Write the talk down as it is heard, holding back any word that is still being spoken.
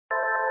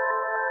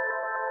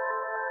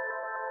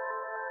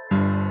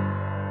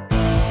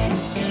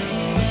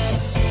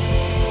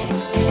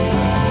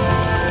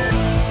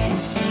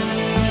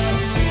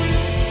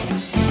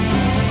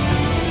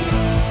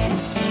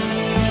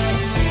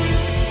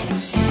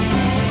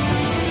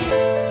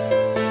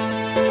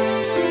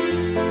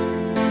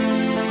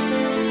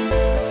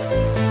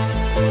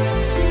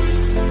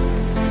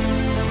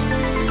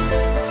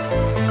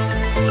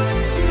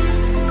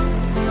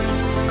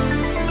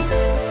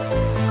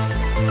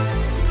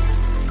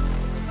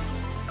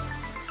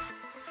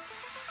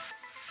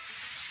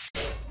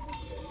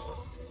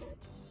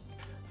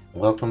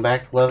Welcome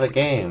back to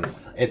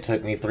Lovettgamez. It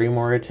took me 3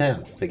 more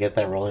attempts to get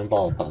that rolling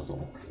ball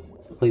puzzle.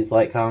 Please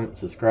like, comment,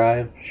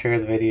 subscribe, share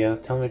the video,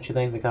 tell me what you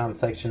think in the comment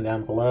section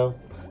down below.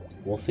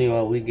 We'll see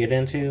what we get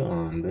into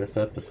on this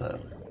episode.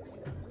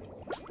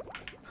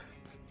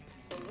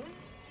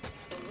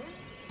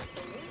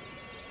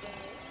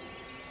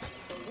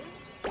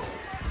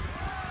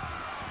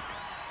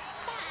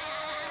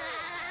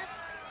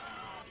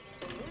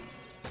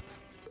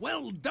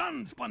 Well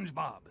done,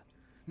 SpongeBob.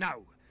 Now,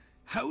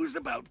 how's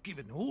about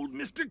giving old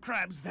Mr.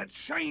 Krabs that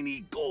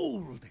shiny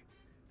gold?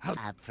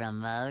 A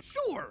promote?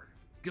 Sure.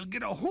 You'll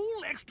get a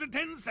whole extra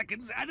 10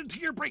 seconds added to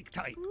your break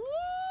time.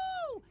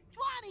 Woo!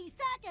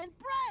 20-second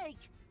break!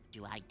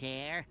 Do I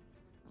dare?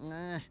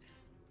 No,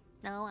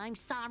 I'm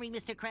sorry,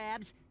 Mr.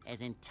 Krabs.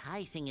 As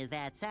enticing as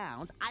that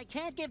sounds, I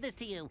can't give this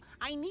to you.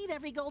 I need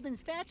every golden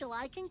spatula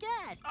I can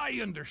get. I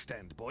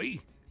understand, boy.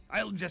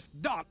 I'll just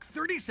dock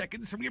 30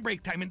 seconds from your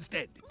break time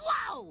instead.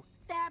 Whoa!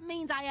 That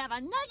means I have a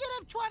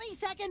negative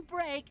 20-second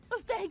break.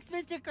 Thanks,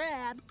 Mr.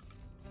 Krabs.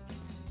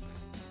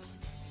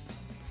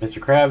 Mr.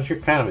 Krabs, you're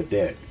kind of a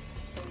dick.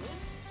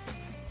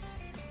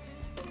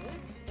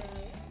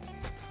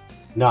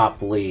 Not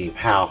believe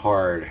how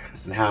hard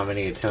and how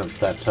many attempts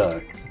that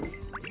took.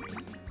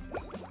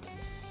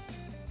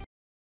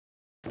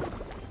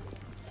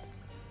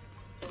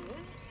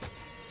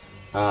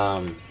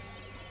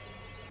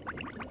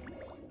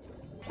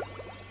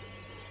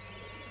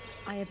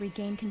 I have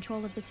regained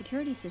control of the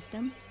security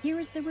system. Here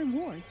is the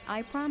reward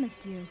I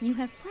promised you. You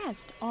have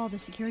pressed all the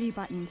security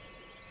buttons.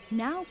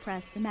 Now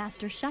press the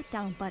master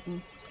shutdown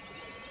button.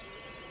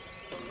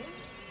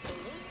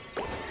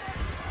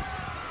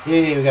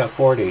 Yay, we got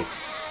 40.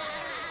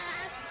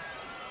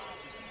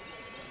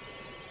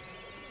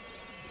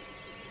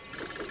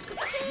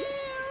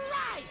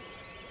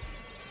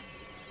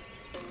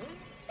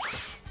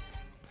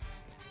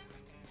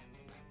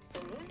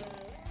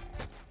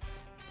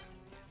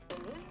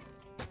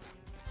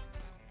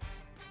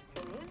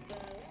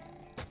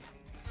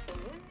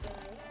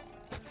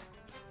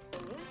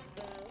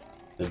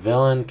 The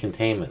villain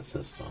containment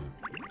system.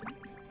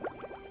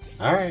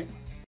 Alright.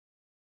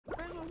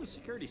 Well, the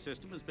security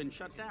system has been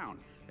shut down,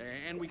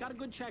 and we got a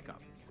good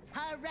checkup.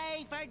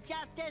 Hooray for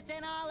justice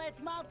in all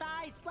its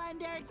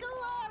multi-splendor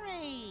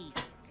glory!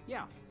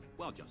 Yeah,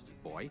 well, Justice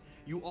Boy,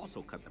 you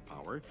also cut the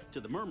power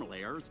to the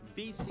Mermalair's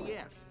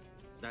VCS.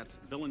 That's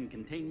Villain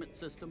Containment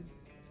System.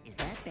 Is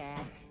that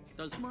bad?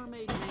 Does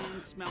Mermaid Man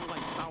smell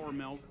like sour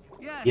milk?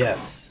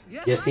 Yes.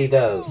 Yes, he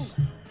does.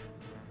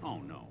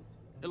 Oh, no.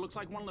 It looks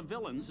like one of the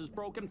villains is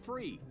broken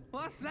free.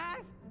 What's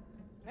that?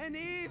 An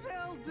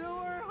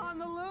evildoer on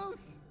the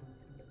loose?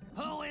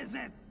 Who is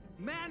it?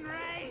 Man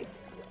Ray?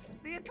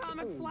 The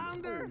atomic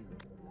flounder?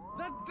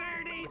 The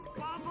dirty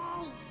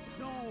bubble?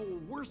 No,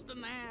 worse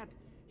than that.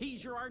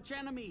 He's your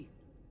archenemy,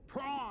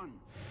 Prawn.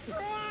 Run!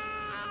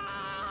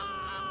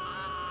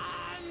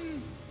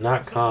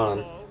 Not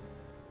Khan.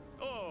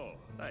 Oh,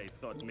 I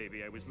thought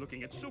maybe I was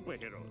looking at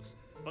superheroes.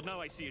 But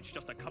now I see it's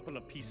just a couple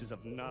of pieces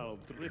of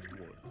gnarled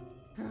driftwood.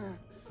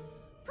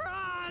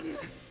 Prawn!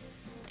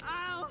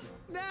 I'll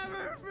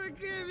never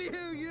forgive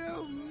you,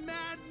 you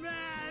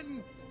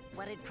madman!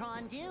 What did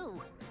Prawn do?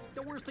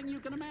 The worst thing you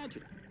can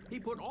imagine. He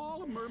put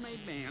all of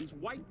Mermaid Man's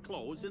white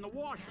clothes in the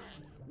washer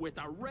with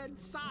a red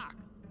sock.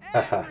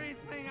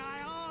 Everything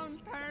I own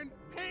turned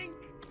pink!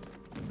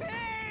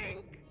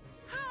 Pink!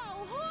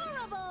 How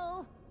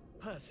horrible!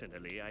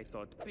 Personally, I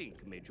thought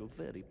pink made you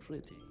very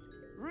pretty.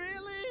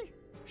 Really?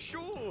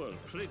 Sure,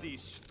 pretty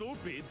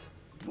stupid.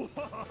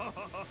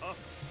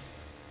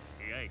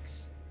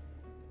 Yikes.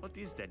 What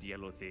is that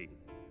yellow thing?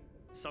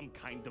 Some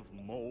kind of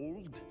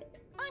mold?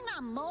 I'm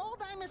not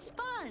mold, I'm a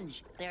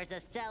sponge. There's a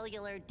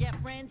cellular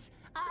difference.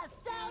 A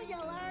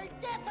cellular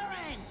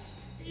difference!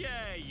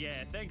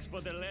 Yeah, thanks for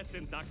the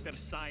lesson, Dr.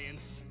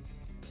 Science.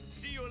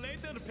 See you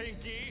later,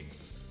 Pinky.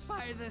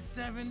 By the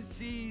 7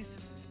 seas,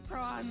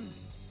 Prawn,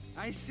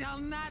 I shall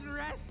not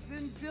rest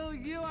until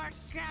you are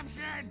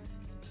captured!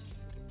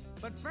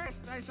 But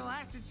first, I shall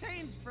have to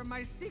change from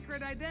my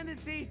secret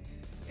identity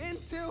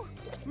into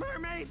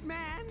Mermaid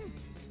Man!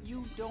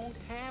 You don't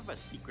have a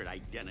secret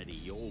identity,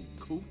 you old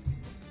coot.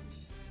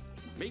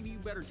 Maybe you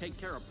better take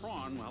care of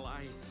Prawn while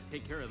I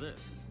take care of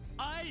this.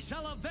 I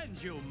shall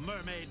avenge you,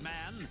 Mermaid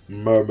Man!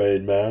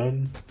 Mermaid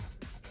Man.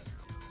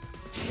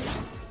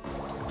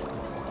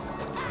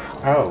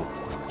 Oh.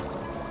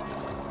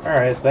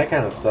 Alright, so that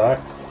kind of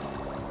sucks.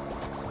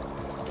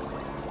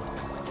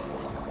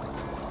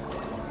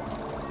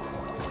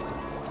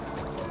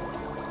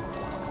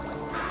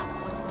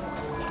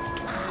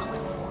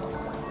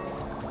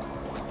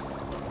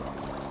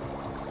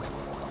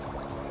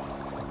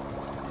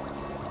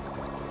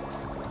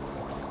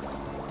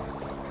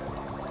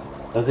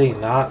 Does he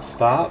not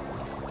stop?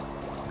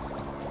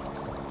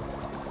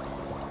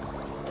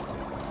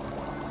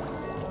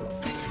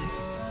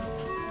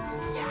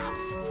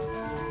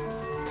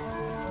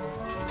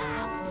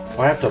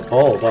 I have to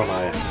bowl, don't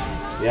I?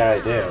 Yeah, I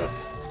do.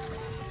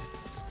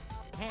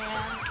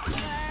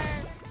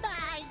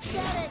 I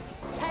did it!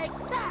 Take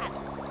that!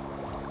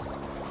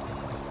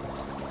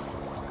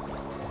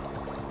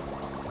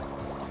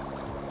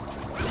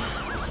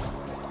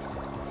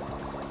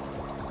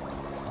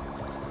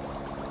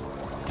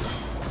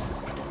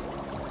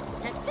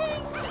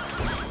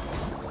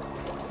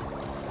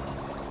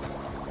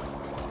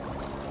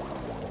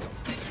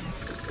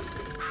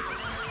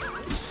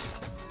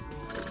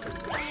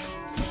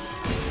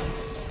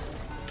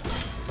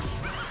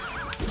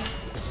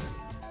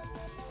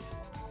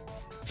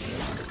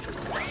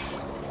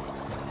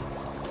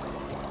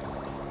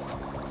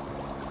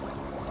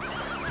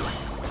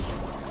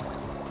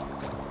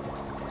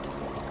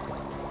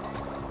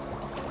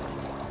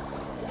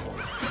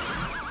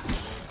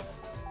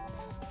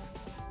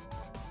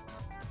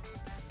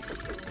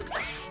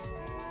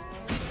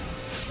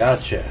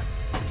 Gotcha.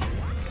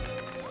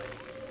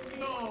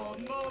 No,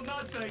 no,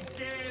 not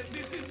again.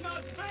 This is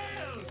not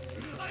fair.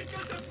 I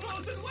got a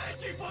frozen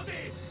wedgie for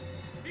this.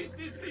 Is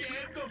this the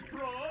end of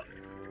Prawn?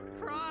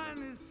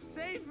 Prawn is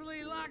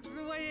safely locked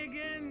away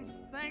again,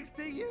 thanks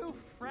to you,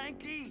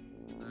 Frankie.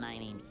 My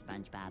name's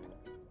SpongeBob.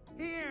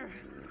 Here,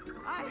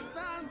 I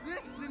found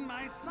this in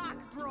my sock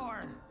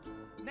drawer,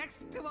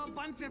 next to a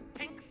bunch of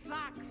pink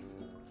socks.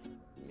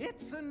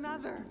 It's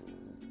another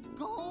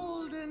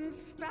golden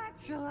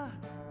spatula.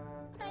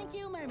 Thank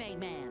you, Mermaid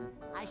Man.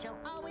 I shall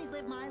always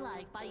live my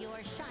life by your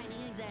shining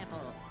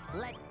example.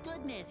 Let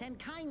goodness and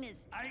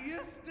kindness... Are you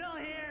still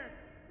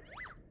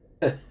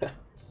here?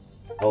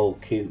 Oh,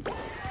 cute.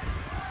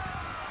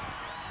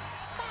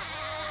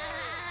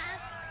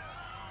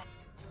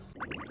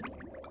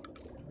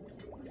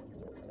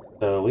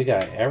 So we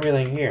got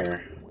everything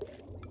here.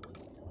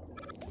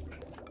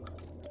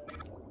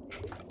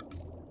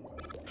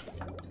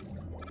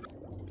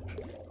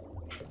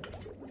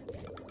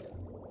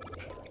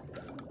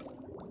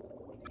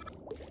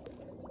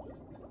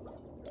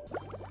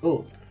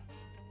 Ooh.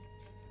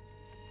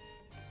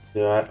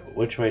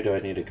 Which way do I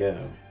need to go?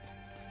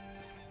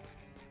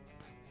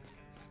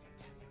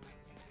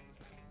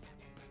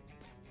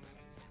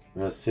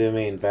 I'm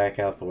assuming back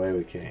out the way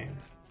we came.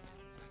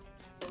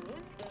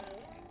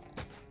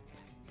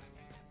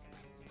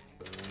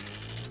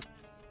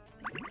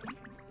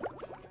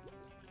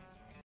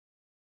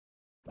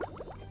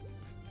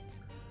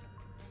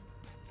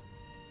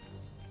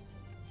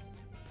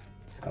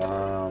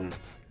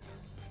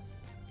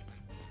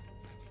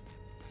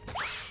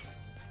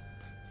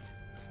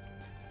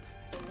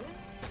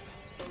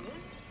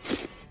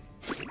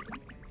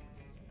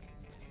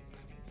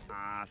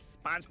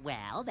 Sponge.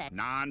 Well, then...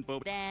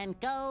 Non-poop. Then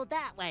go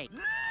that way.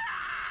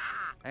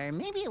 Or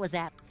maybe it was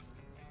that...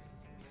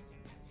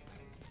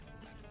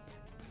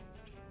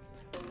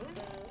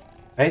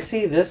 I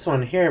see this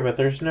one here, but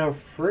there's no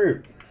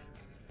fruit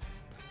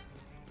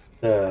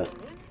to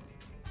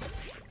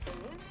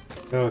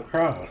go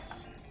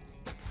across.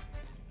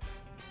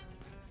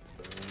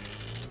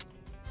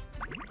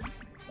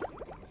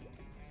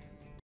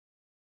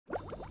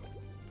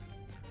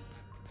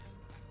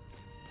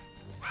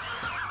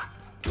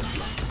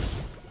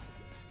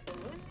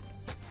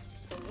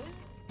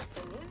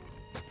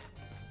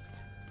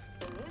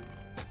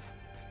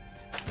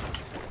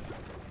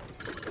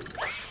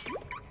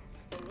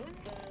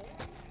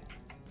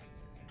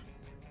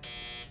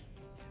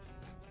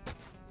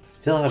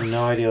 Still have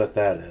no idea what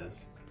that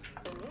is.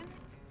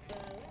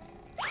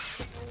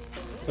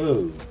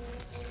 Ooh.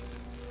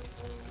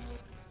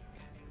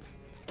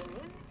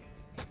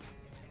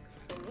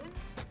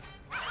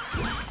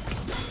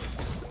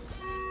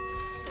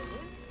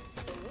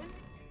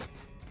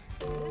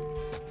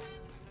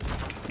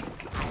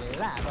 I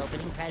love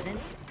opening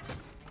presents.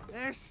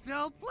 There's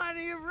still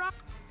plenty of rock.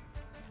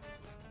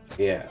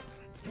 Yeah.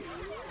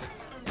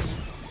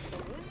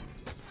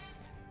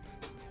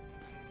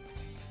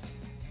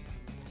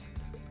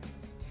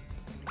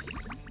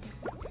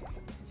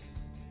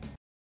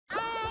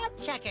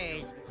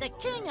 Checkers, the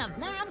king of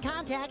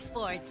non-contact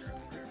sports.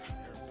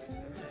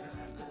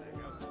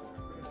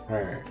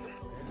 Alright.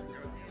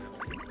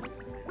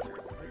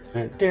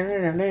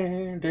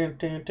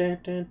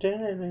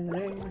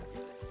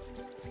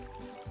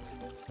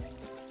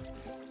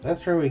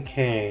 That's where we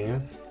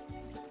came.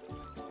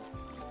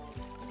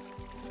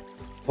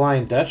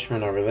 Flying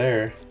Dutchman over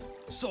there.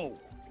 So,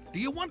 do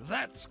you want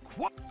that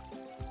squat?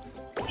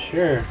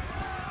 Sure.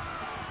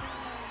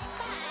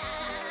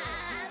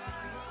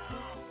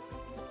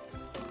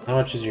 How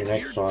much is your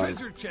next Here's one?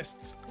 treasure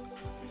chests.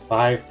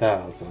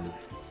 5,000.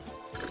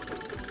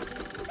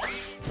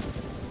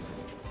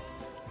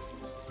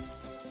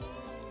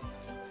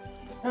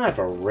 I don't have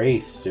to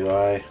race, do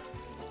I?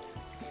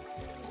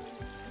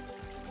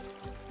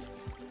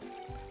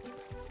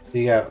 So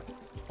you got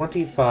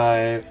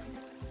 25,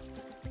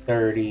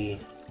 30,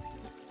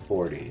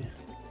 40.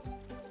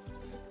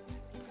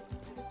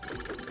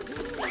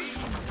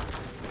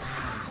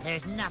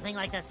 There's nothing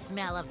like the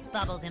smell of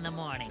bubbles in the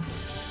morning.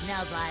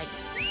 Smells like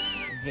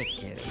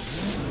victory.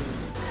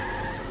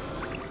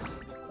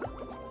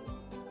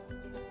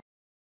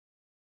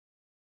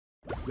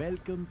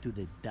 Welcome to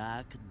the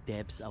dark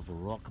depths of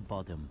Rock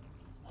Bottom,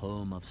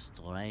 home of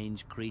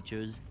strange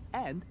creatures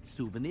and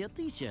souvenir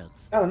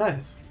t-shirts. Oh,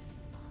 nice.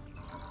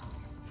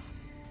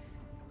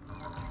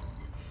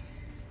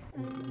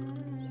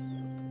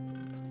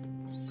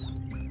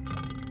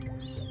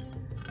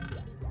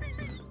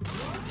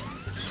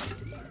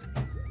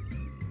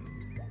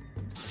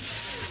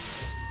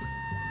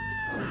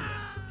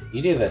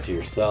 You did that to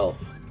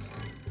yourself.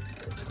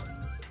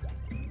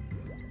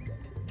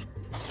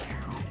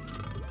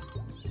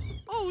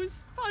 Oh,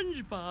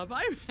 SpongeBob,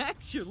 I'm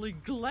actually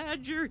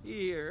glad you're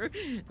here.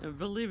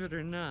 Believe it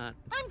or not.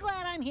 I'm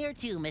glad I'm here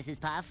too,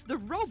 Mrs. Puff. The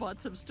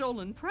robots have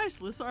stolen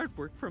priceless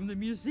artwork from the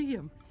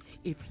museum.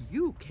 If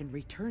you can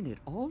return it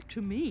all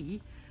to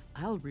me,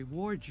 I'll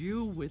reward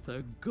you with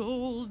a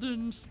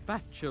golden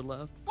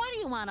spatula. What are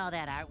you want all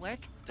that artwork.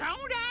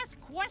 Don't ask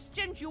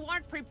questions you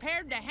aren't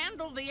prepared to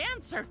handle the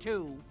answer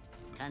to.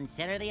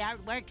 Consider the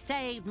artwork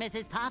saved,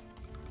 Mrs. Puff.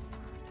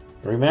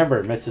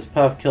 Remember, Mrs.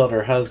 Puff killed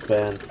her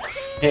husband,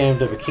 came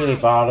to Bikini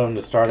Bottom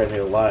to start a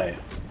new life.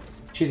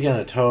 She's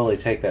gonna totally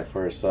take that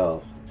for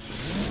herself.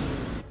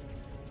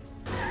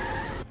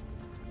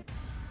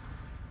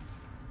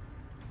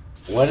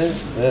 What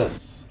is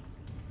this?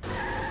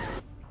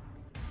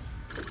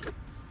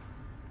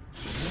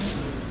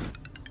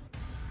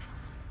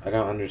 I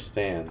don't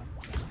understand.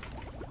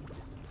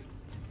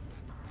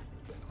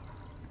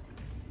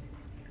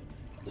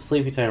 The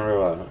sleepy time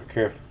robot.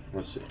 Careful.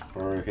 Let's see.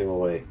 Or people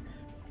awake.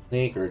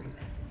 Sneak or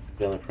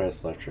gently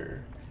press left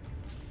trigger.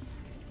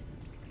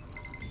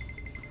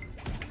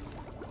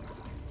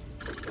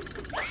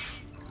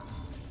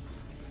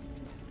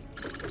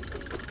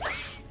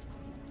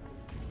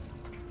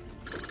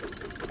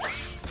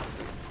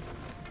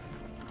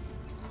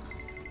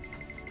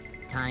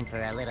 Time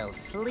for a little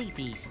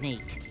sleepy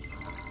sneak.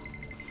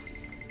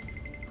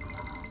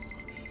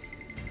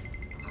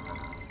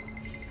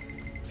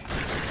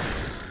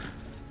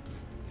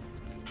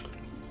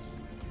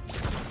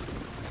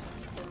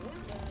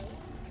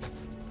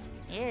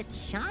 It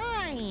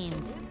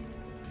shines.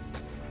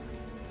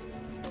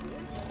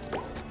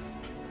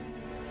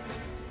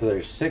 So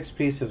there's 6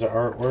 pieces of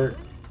artwork.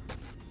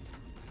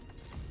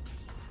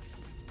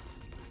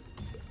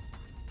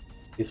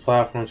 These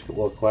platforms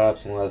will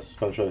collapse unless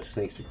SpongeBob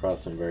sneaks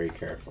across them very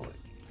carefully.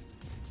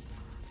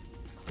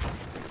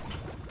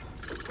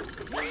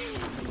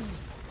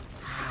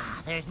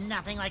 There's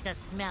nothing like the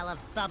smell of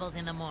bubbles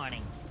in the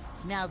morning.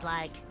 Smells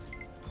like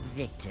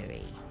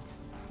victory.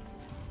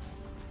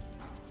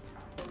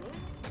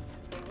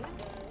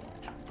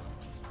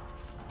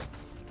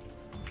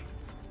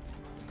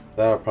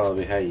 That'll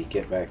probably be how you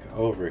get back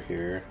over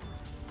here.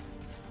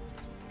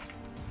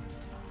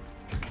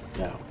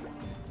 No.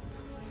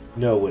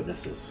 No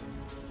witnesses.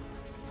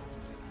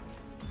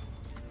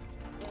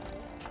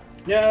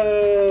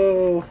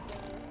 No!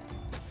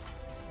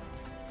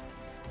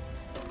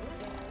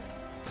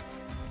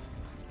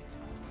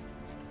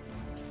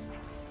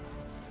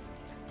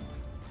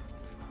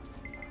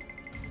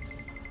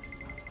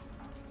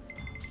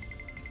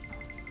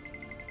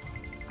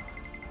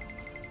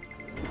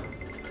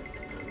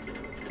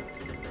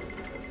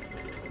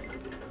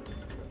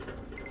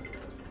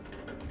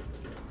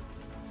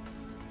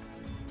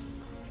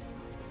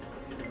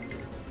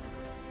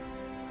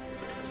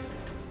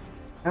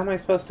 How am I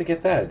supposed to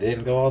get that? It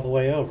didn't go all the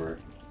way over.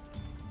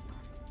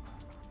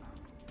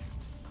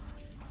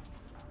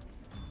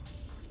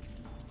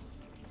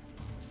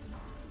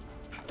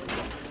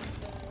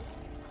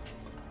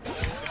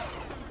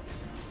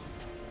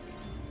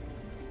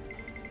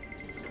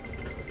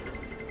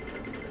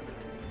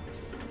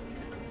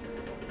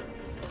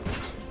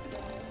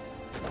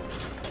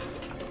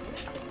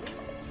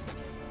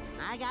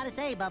 I gotta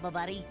say, Bubble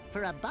Buddy,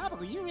 for a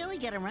bubble, you really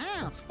get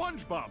around.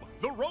 SpongeBob,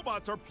 the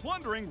robots are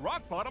plundering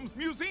Rock Bottom's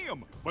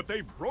museum, but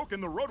they've broken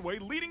the roadway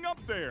leading up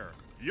there.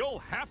 You'll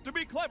have to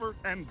be clever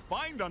and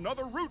find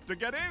another route to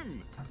get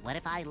in. What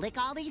if I lick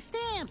all these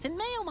stamps and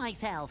mail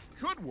myself?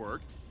 Could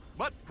work,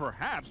 but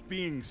perhaps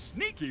being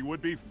sneaky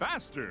would be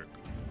faster.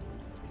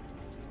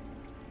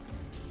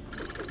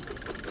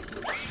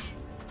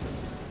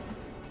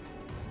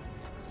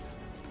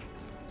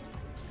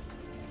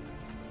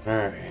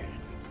 Alright.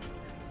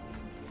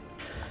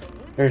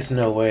 There's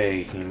no way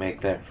you can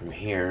make that from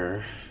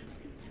here.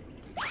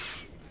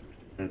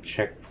 And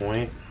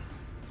checkpoint.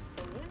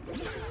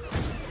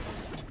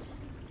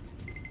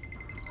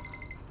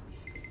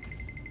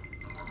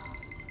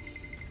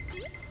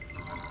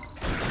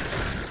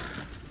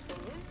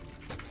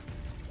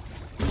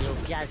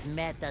 You've just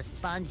met the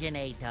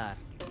Sponginator.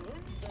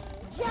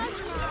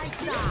 Just my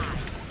size.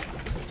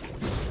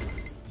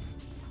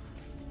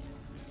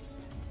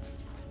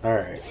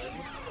 Alright.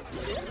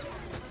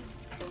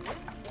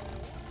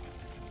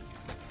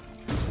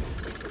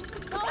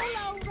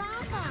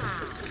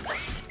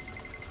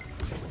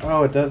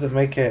 Oh, it doesn't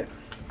make it.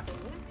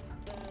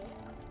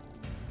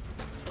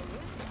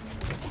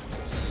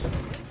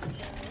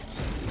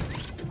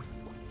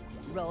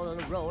 Roll,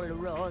 roll,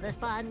 roll the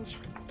sponge.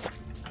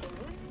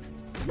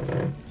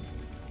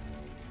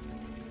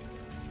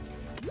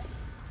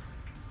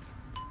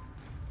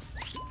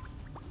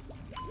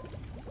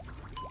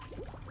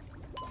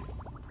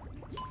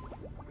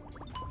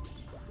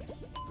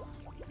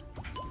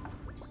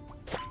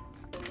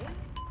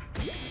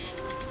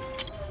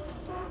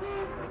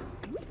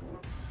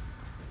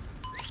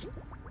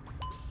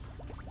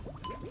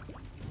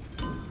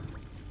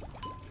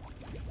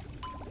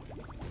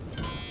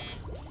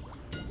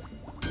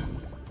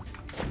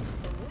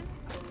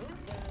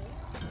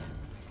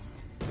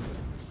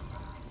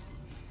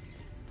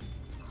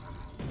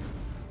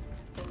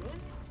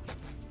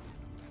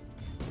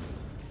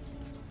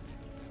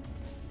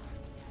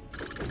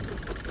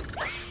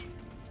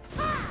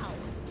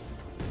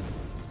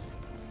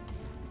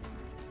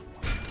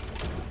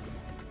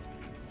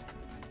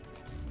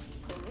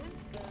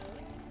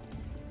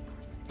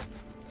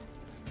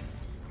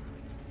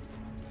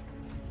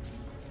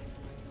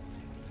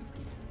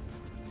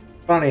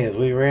 Funny, as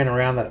we ran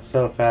around that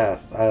so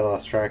fast, I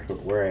lost track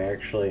of where I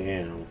actually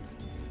am.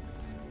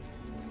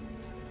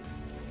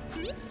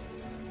 Is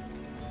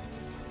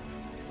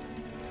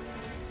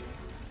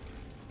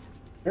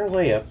there a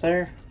way up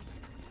there?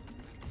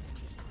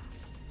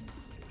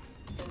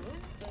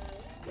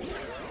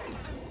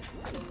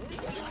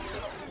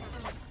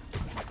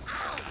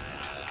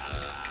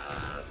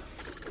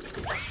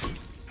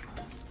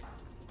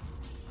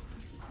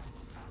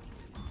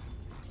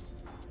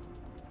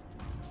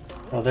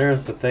 Oh,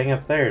 there's the thing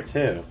up there,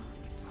 too.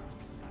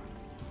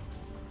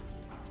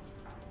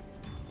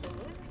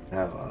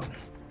 Oh, well.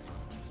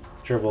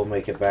 Sure we'll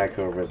make it back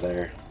over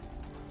there.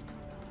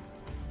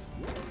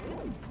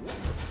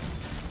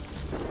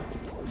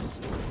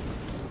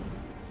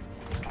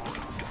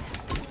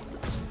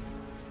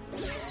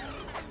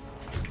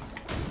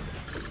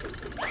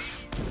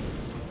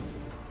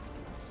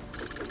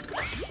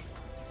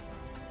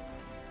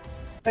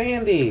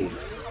 Sandy!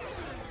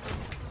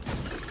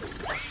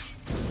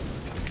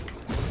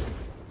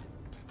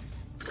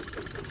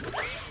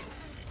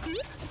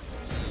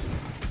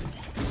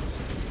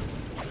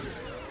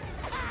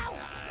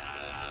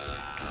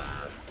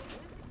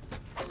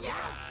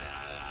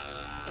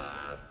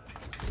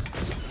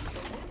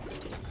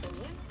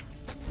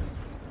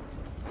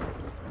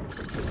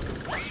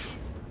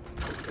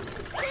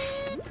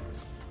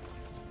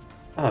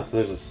 Oh, so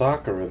there's a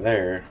sock over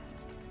there.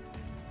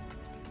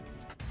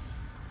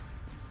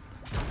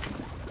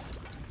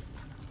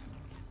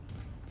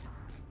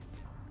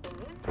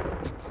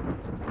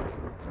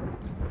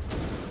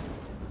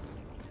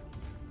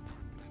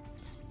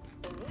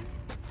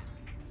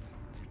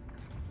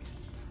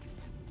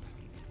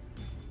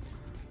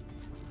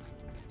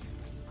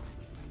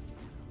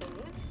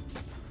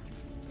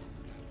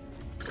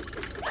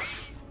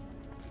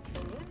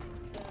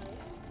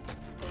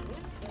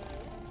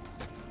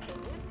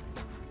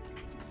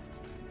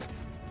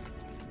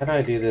 How do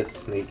I do this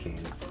sneaking?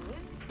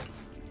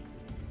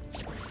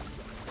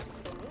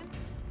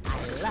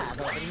 I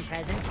love opening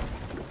presents.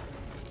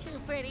 Too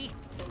pretty.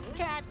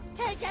 Can't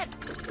take it.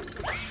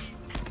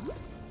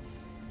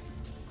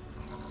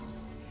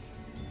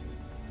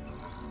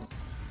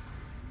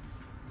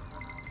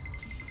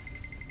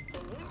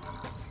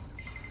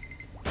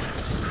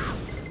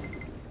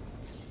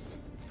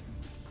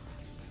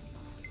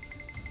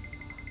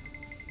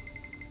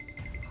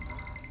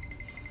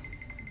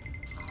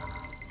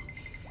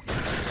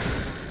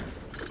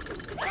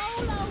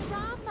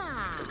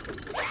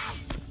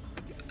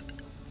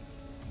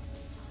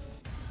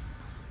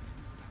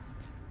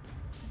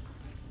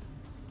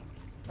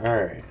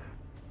 Alright.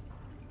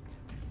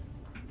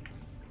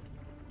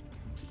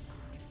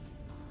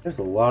 There's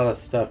a lot of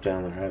stuff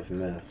down there I've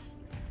missed.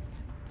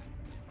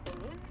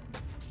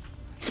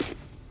 Is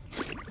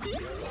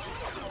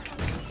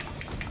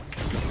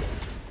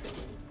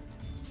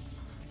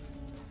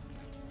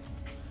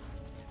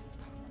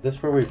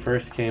this where we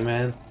first came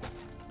in?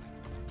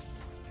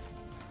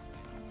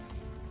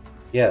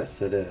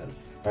 Yes, it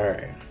is.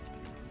 Alright.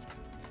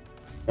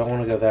 Don't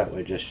want to go that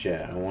way just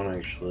yet. I want to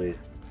actually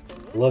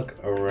look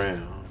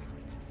around.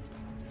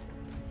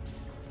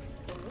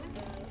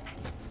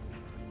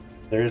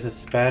 There's a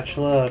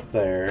spatula up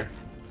there.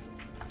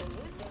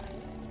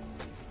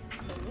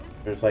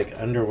 There's like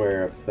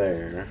underwear up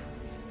there.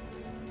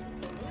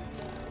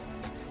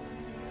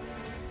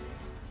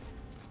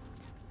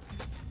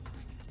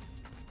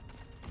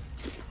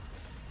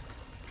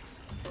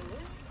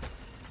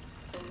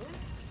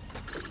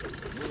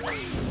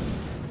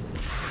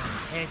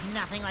 There's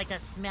nothing like the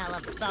smell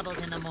of bubbles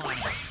in the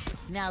morning.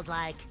 Smells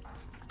like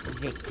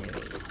victory.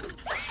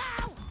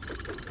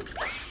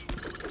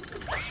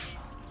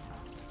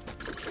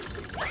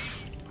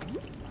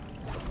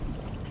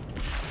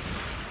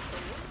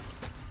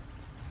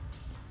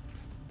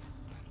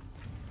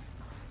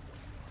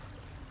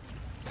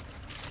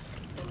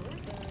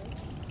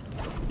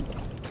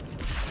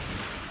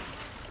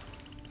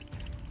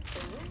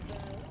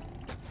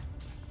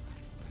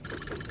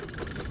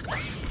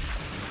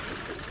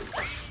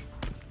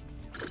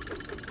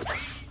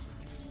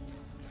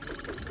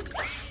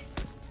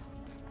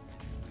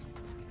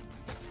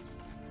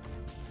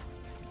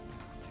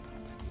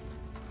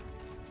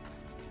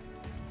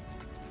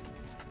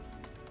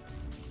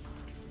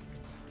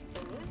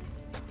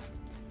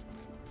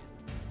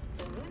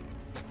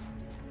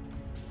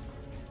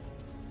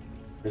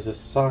 There's a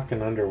sock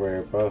and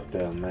underwear both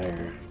down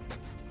there.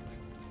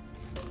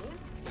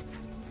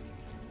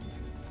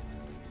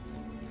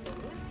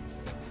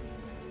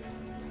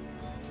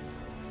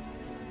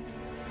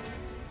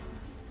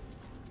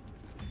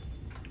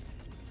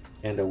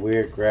 And a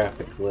weird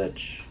graphic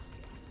glitch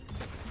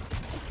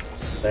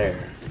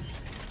there.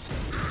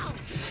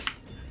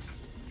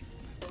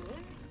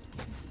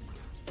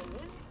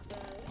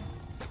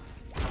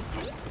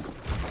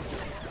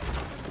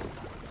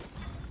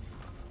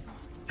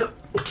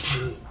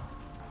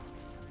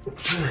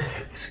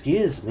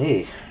 Excuse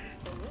me.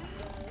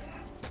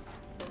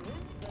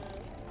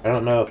 I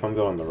don't know if I'm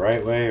going the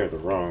right way or the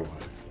wrong way.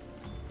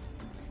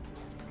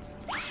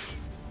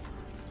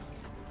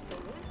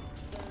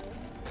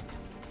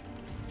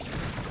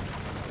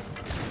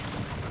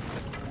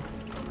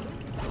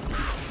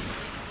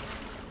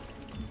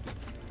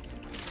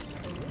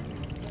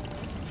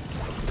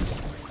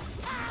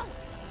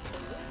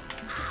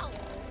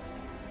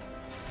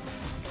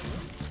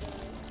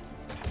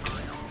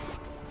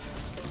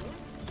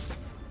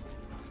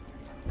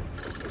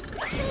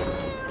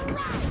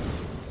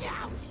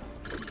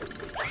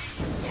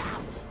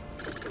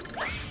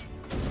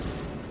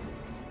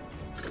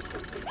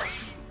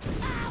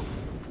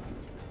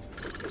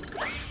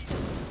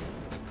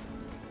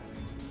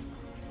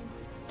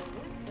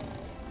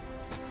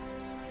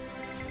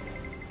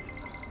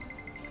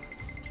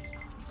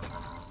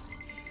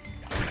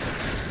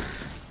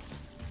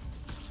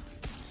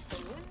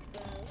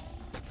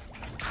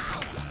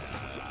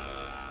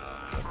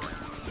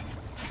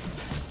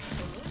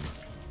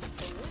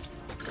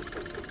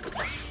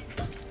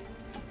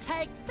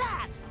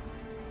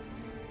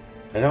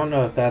 I don't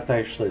know if that's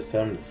actually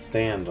something to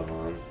stand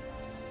on.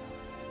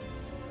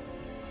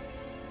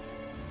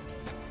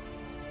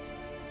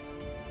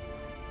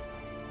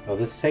 Oh,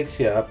 this takes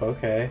you up,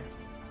 okay.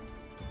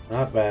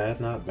 Not bad,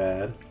 not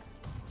bad.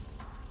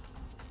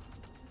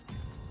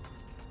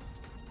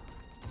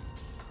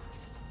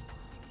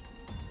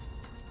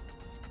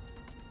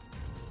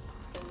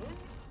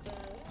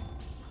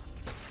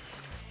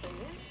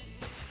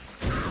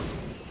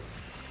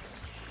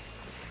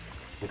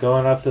 I'm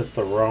going up this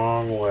the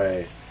wrong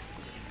way.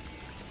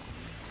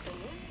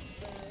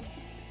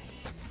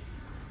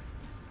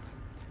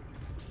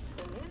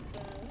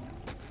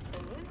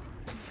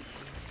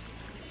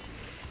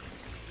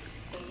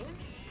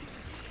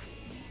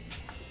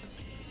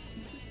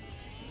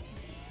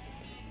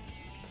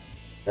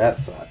 That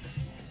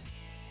sucks.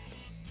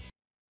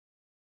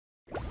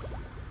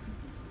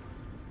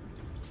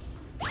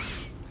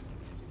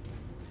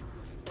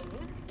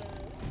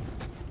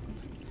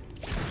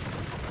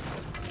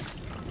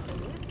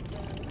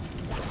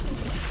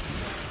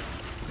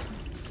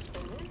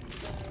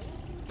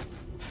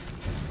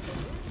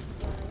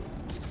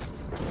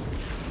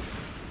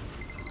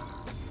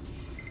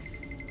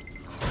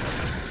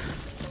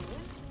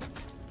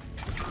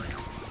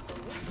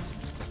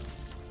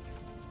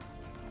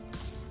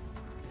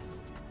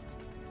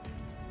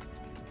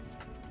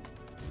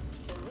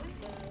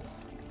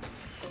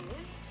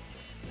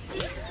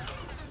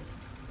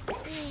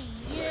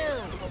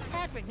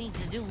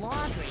 Needs to do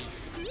laundry.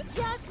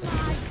 Just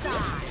my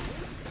size.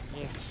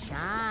 It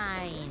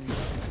shines.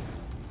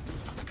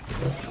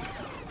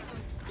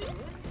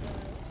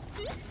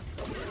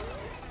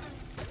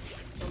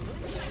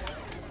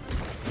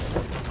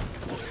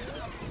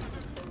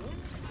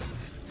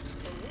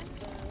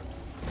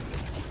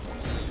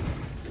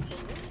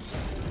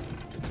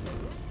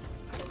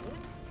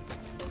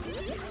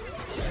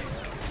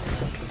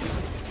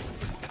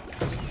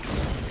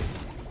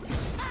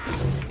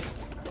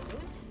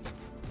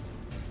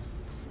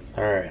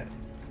 Alright.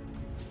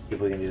 See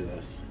if we can do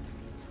this.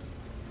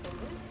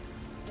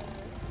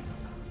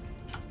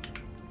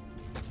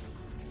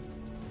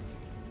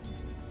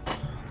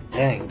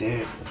 Dang,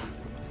 dude.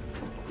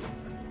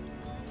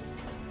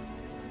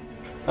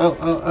 Oh,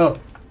 oh, oh.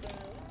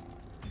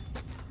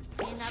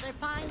 Another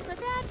find for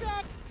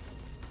Patrick.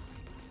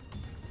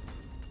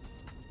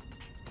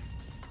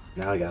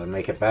 Now I gotta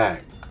make it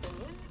back.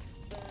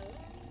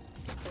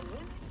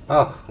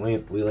 Oh, we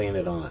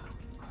landed on it.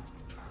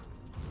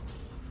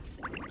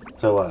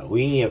 So what?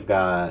 We have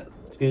got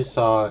 2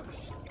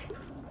 socks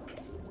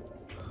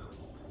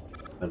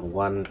and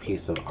 1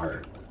 piece of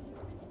art.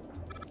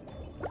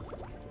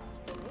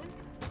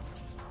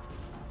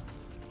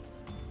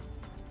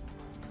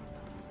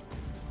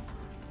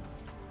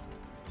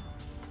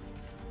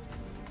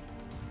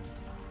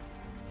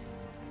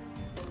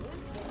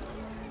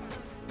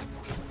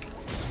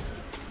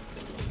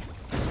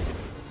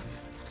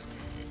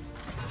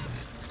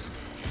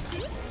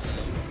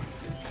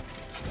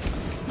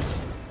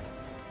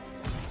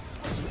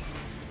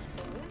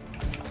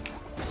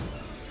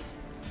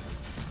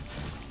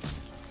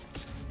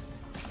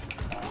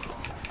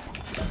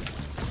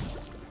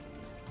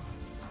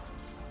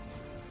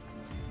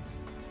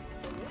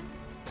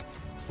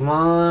 Come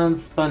on,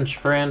 sponge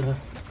friend.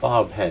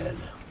 Bobhead.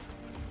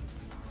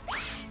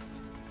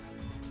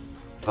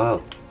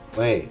 Oh,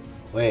 wait.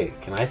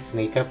 Can I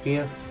sneak up to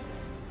you?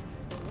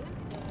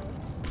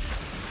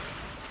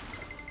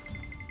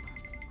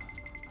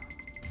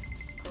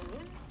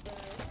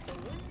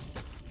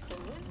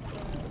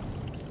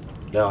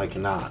 No, I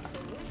cannot.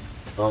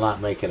 Will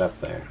not make it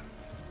up there.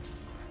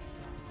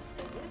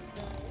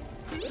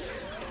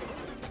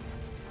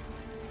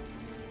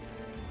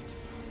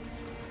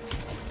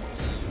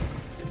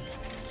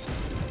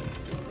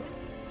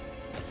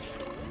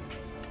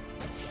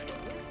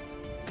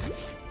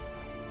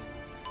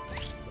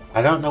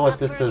 I don't know what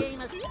this is.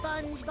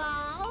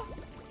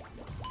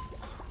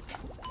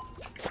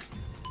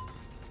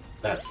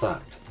 That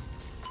sucked.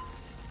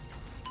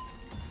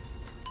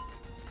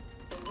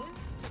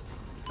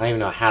 I don't even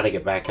know how to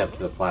get back up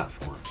to the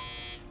platform.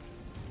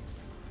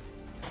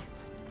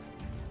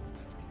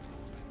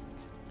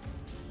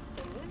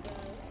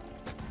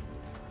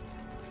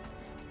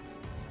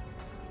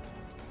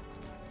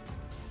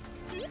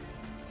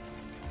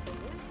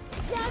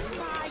 Just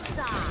my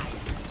size.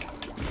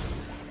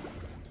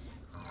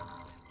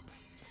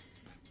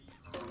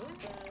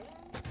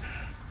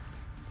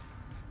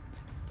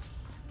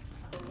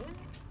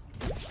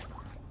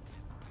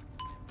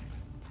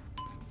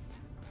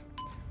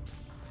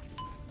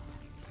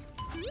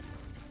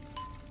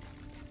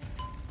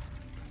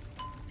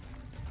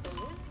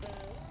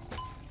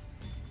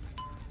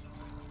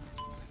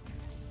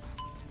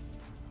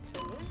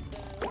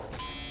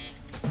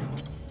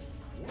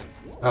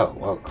 Oh,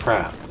 well,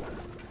 crap.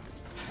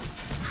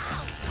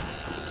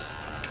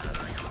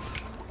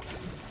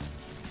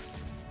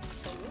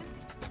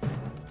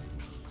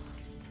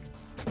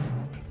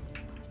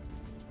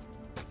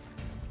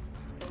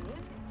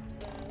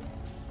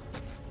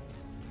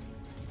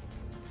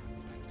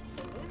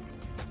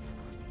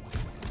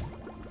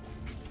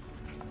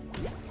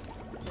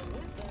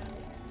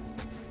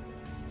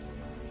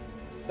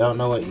 Don't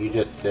know what you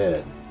just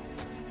did.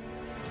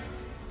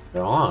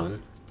 They're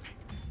on.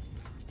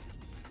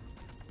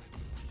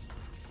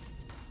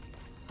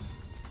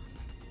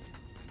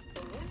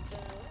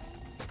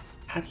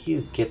 How do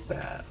you get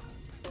that?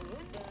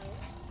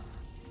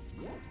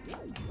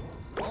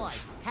 Boy,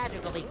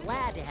 Patrick will be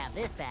glad to have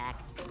this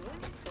back.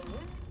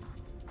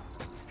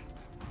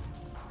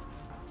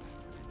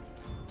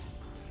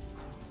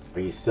 Are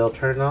you still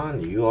turned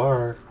on? You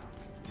are.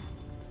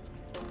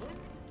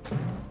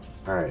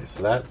 Alright,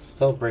 so that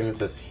still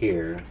brings us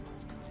here.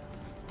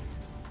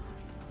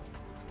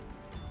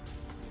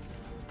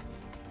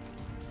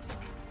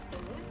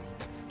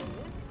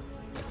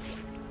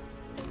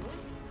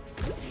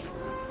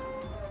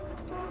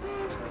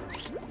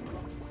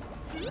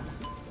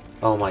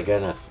 Oh my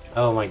goodness.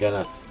 Oh my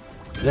goodness.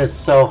 It is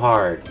so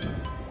hard.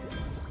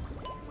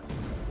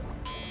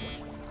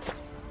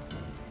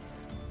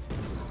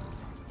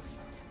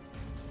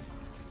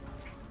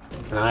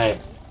 Can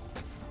I...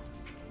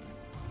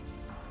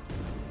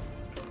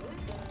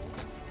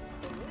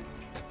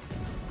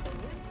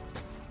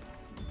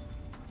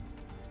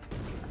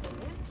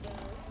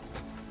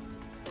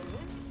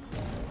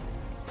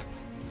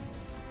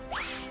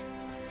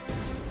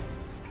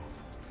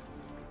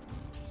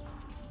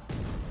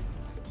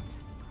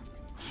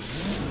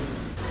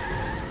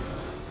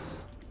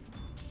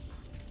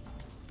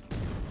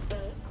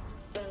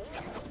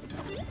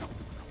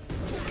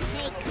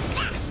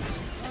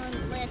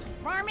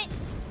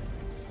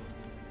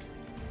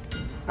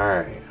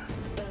 Alright.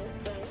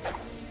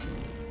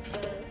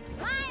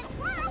 Flying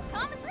squirrel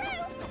coming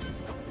through.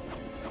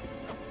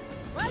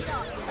 What's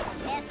off,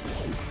 yes?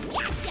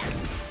 Gotcha.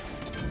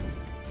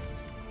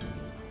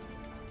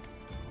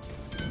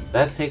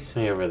 That takes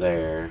me over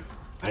there.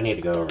 I need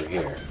to go over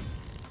here.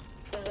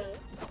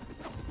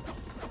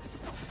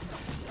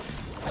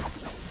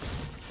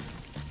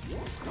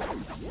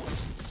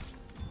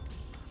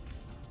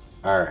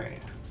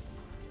 Alright.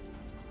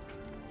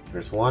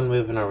 There's one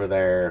moving over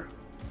there.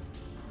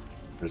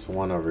 There's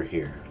one over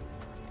here.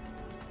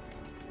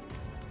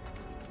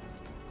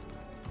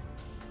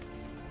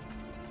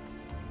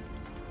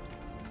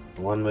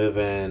 One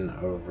moving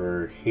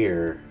over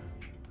here.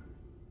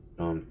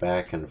 Going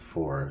back and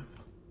forth.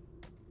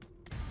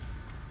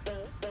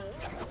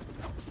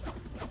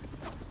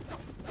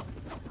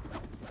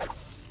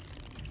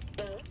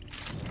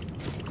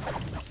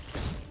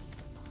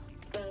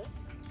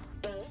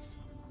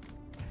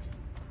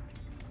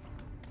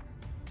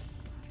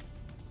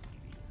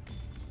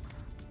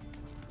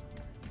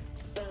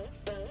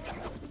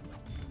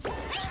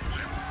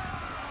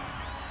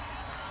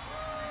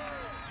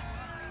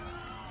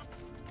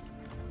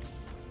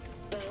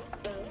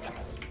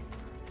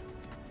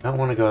 I don't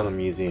want to go in the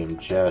museum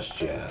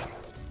just yet.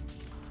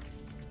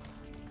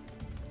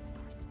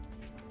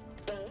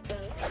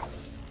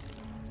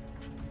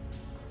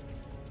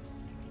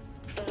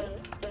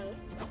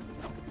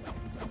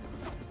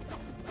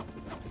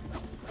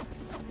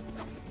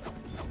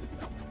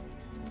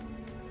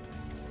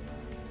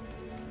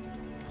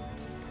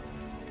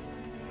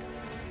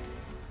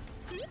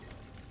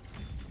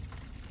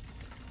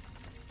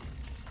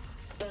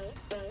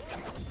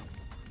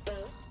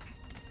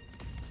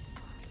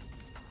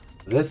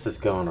 This is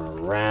going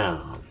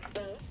around.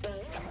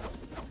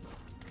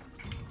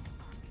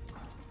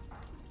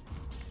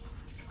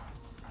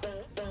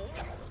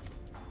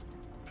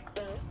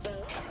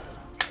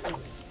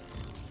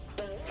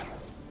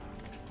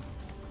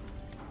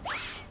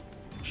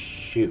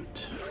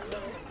 Shoot.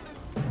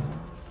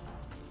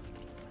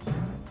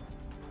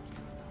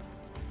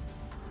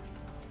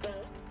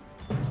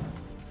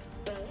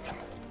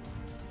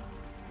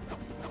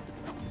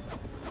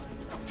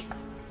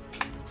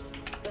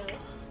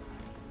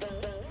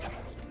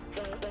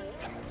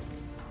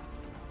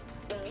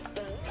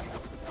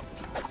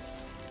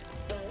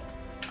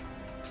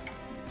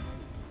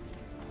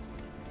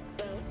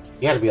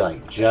 You gotta be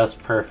like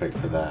just perfect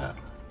for that.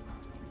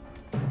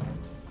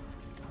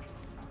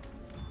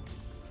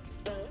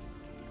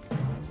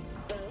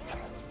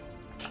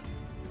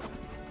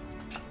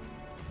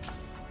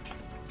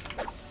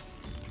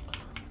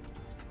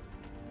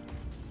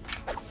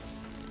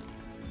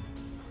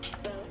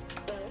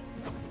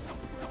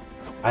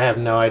 I have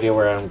no idea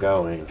where I'm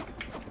going.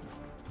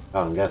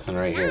 Oh, I'm guessing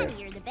right here. The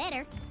shinier, the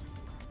better.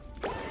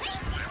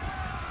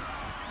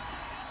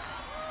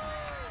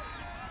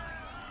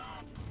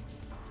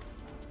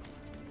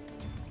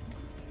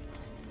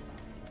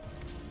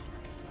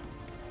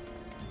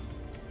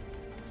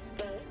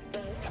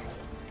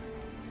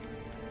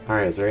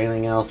 Alright, is there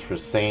anything else for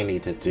Sandy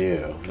to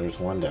do? There's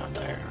one down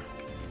there.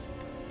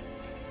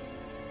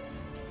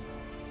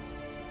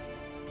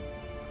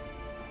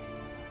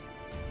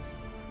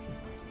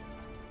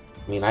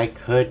 I mean, I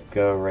could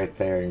go right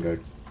there and go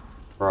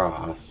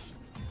across,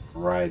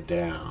 ride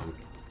down.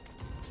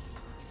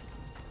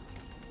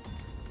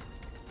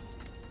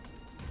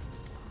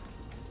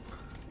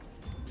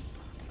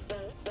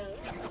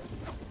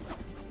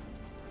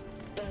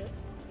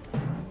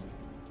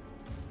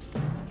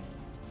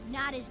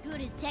 Not as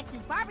good as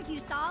Texas barbecue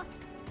sauce.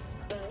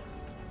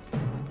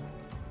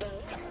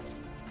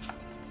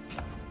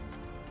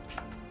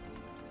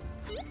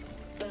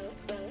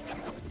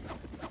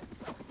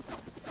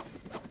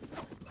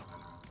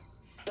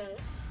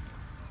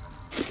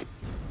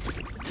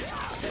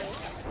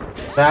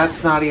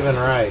 That's not even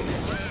right.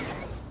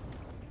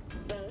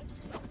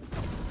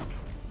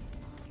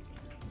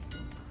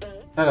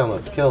 That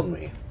almost killed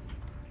me.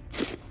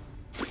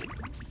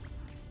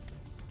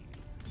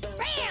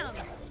 Bam!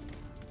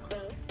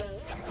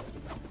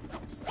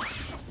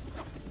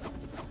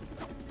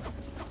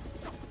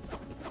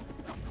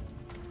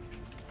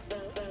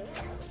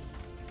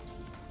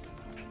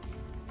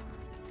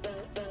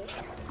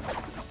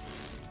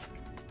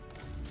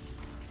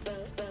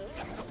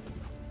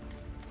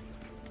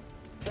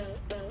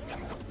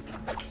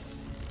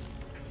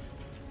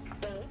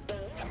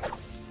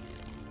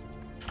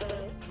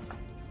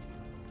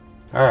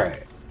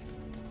 Alright.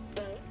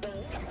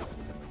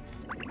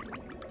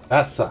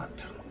 That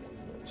sucked.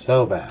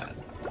 So bad.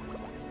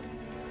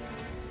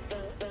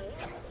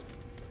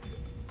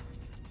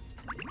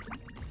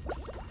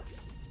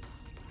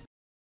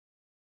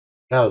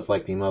 That was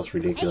like the most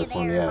ridiculous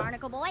one yet.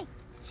 Barnacle boy.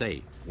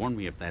 Say, warn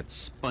me if that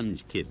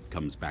sponge kid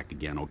comes back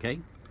again, okay?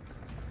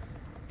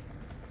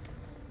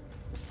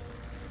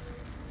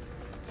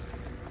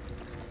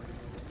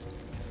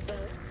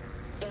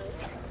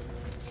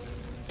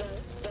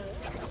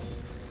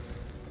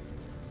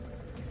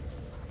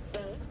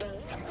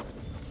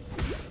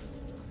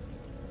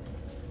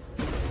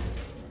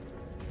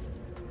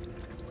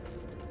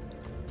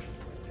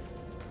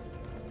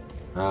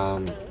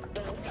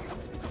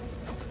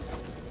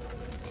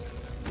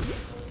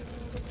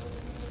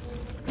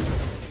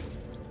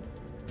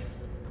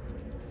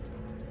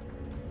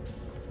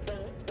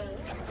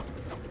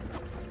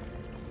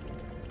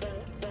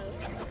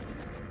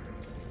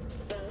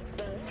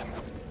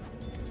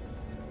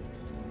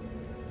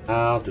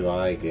 How do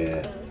I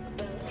get...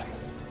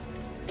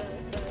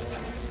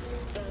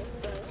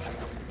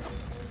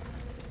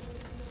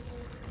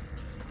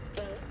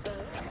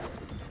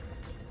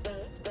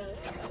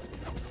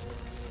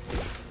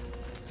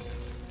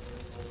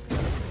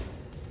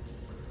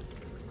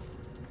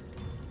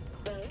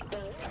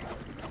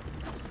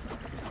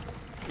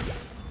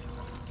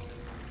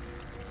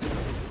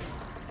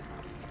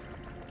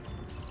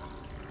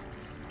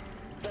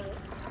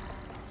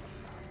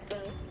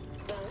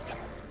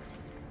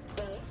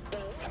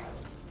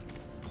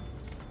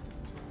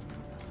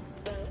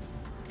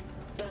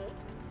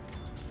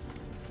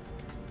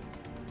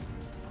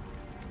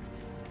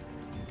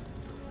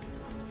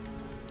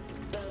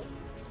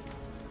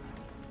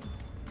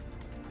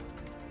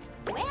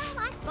 Well,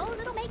 I suppose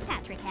it'll make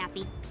Patrick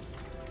happy.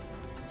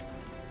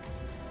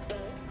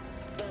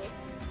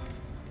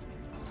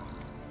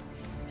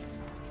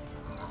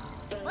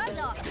 Buzz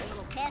off, you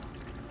little pest.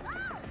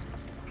 Oh!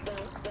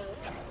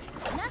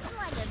 Nothing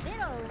like a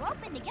bit of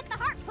roping to get the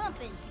heart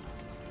pumping.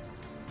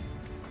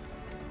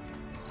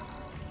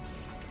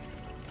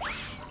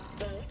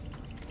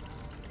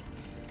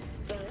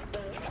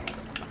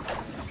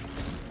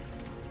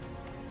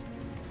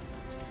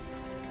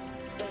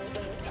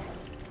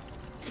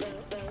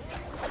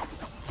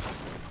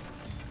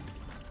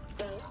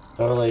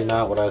 Totally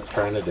not what I was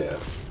trying to do.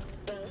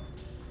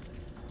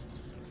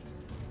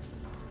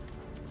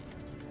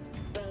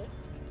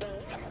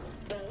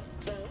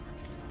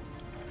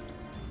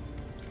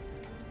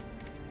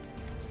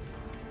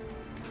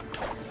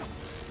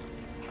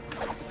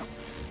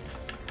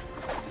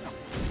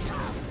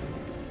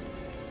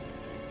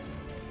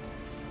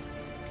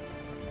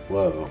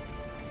 Whoa.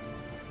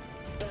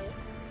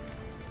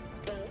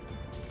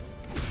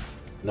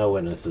 No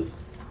witnesses.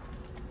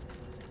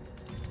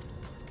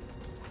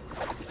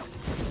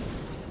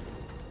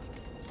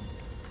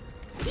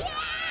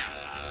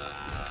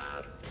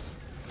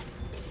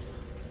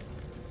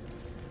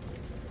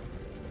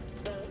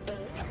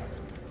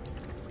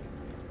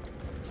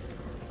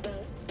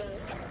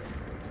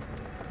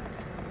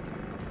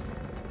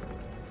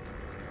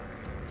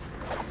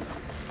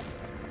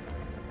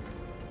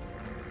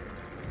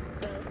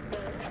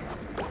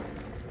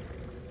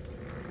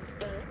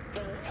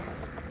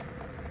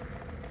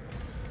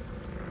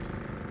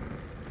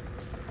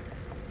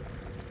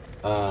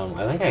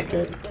 I think I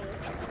could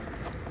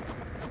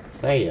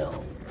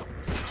sail.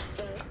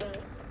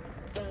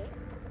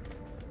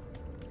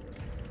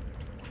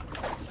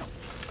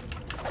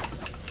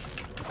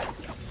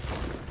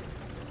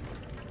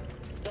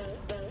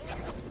 The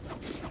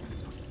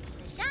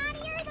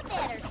shinier, the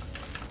better.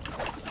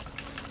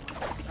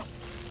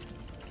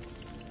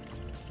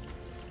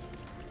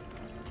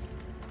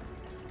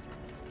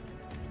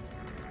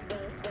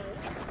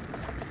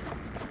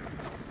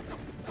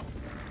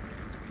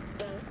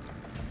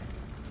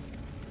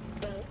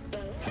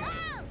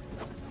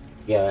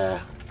 Yeah,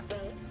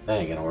 that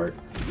ain't gonna work.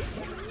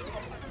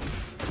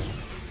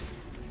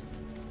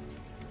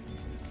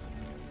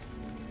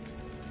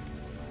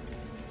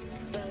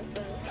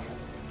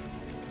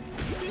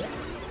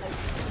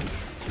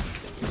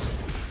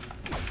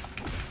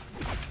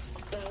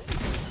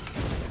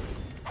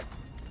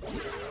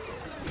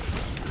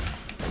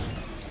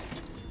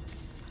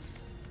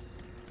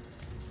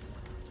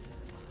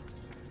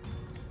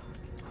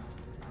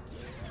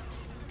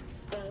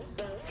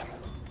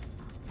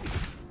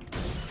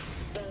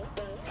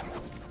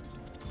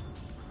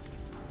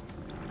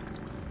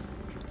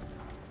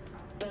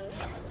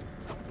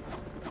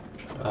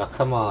 Oh,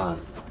 come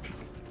on.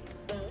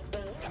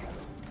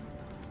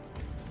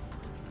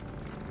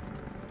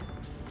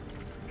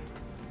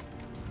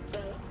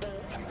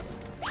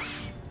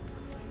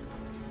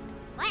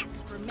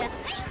 That's for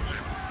messing.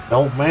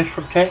 Don't mess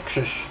with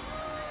Texas.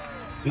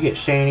 You get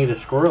Sandy the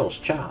Squirrel's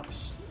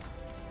chops.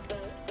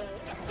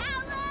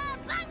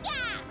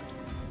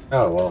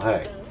 Oh, well,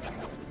 hey.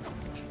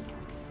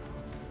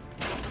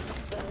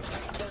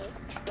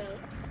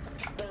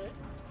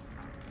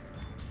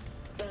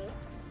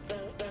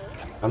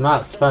 I'm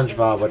not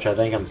SpongeBob, which I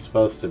think I'm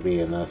supposed to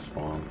be in this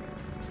one.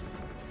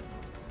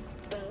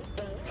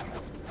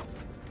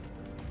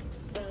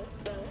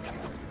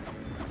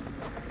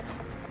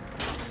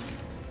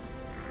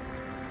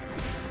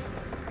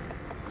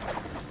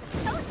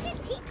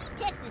 Toasted tiki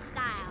Texas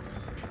style.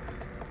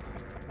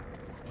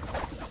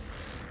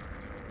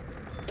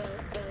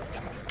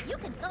 You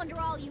can thunder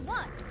all you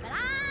want, but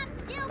I'm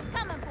still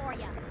coming for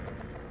you.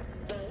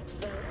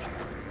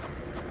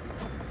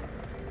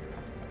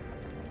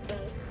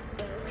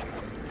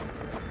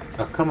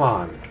 Oh, come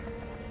on.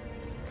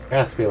 There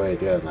has to be a way of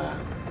doing that.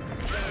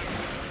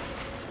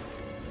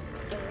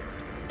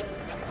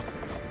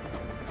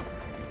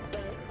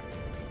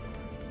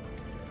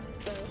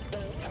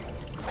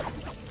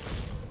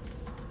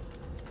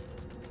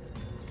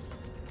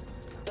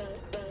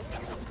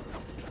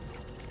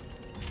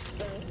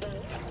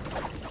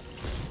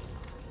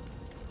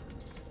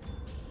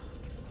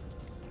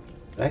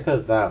 That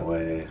goes that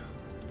way.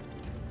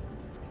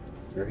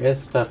 There is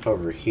stuff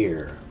over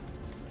here.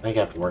 I think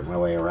I have to work my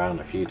way around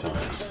a few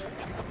times.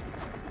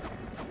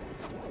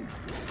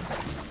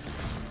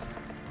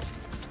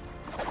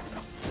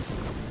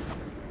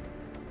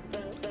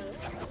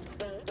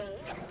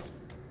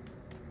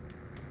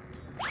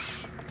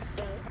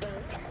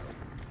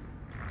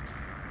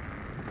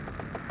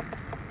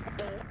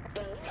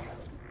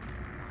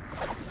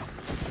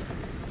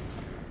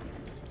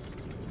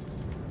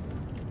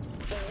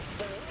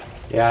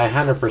 Yeah, I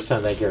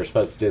 100% think you're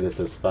supposed to do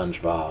this as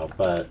SpongeBob,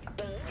 but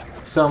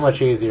so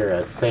much easier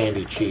as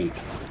Sandy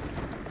Cheeks.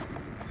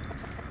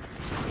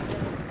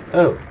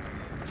 Oh.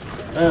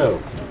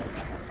 Oh.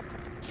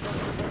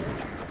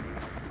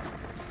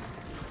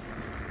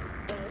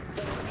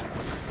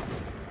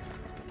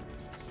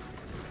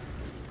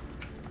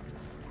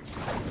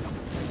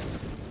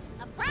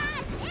 A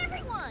prize to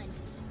everyone.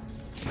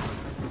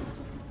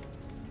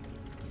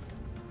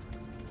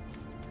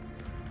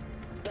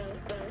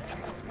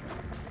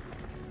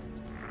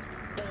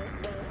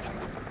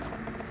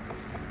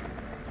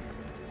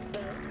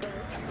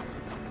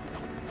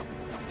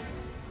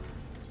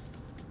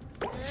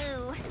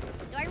 Ooh,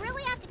 do I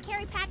really have to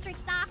carry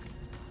Patrick's socks?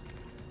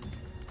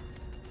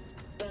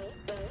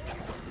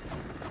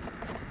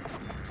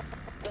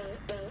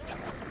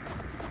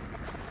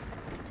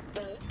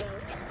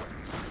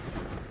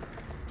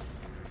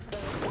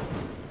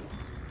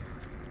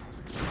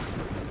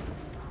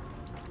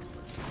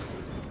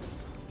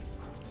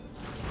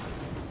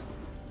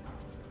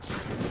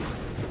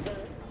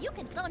 You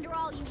can thunder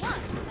all you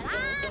want, but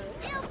I'm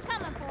still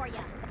coming for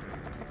you.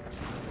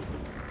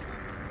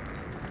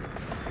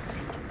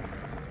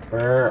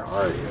 Where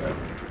are you?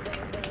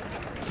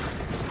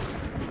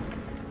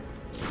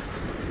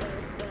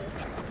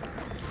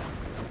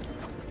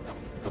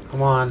 Oh,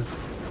 come on.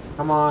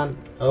 Come on.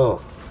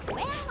 Oh.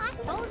 Well, I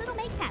suppose it'll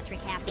make Patrick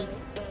happy.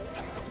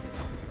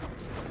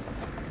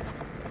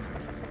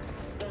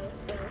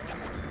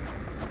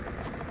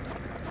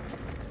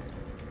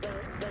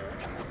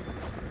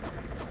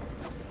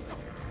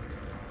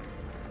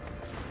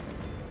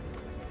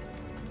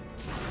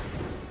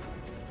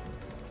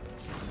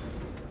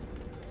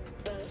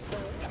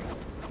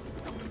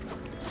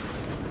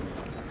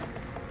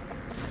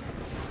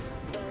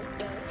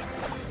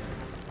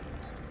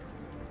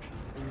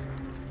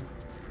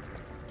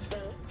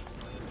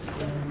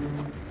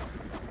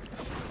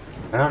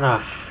 I don't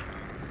know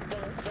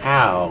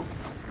how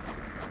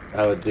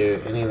I would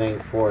do anything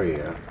for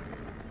you.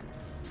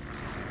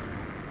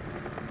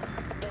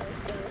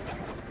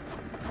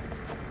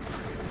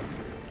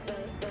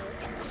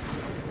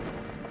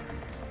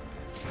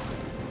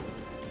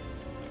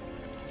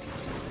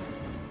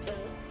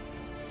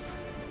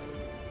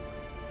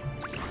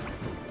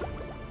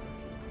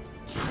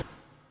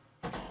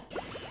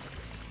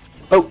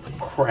 Oh,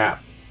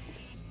 crap.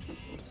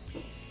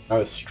 I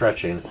was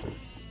stretching.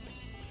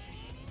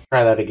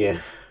 Try that again.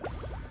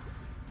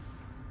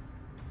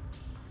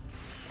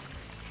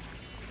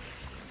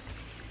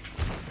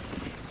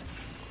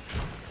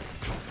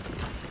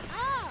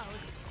 Oh,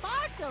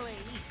 sparkly!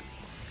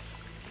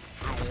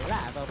 I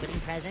love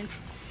opening presents.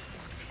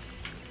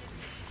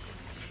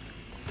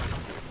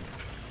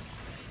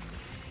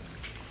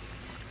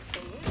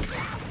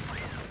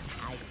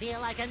 I feel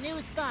like a new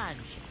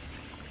sponge.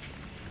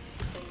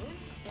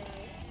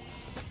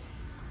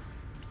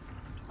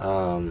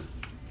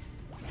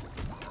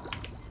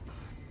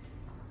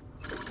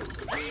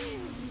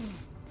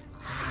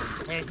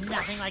 There's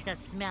nothing like the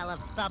smell of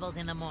bubbles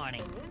in the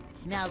morning.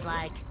 Smells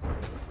like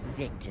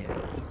victory.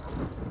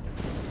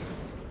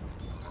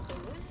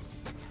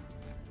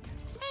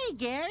 Hey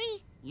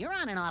Gary? You're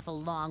on an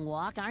awful long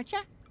walk, aren't you?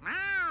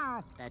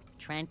 The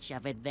Trench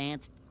of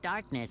Advanced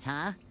Darkness,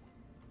 huh?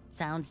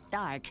 Sounds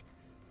dark.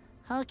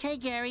 Okay,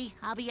 Gary,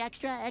 I'll be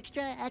extra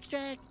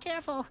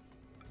careful.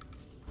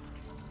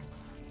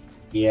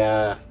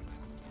 Yeah,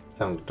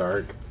 sounds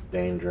dark,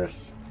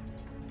 dangerous.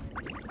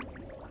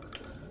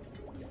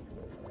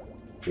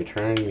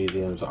 Return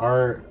museum's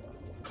art,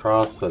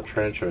 cross the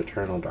trench of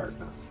eternal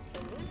darkness.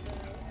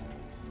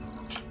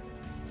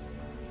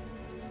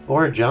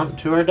 Or jump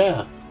to our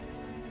death.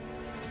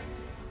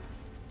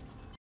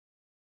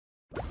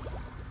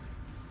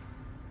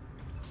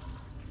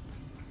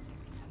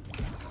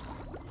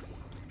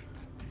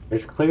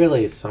 There's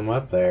clearly some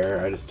up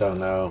there, I just don't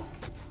know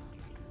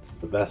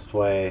the best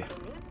way.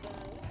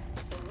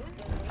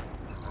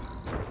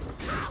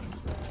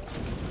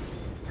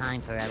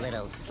 Time for a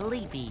little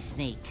sleepy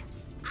sneak.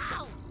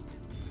 Ow!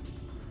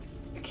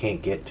 I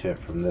can't get to it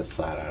from this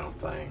side, I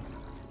don't think.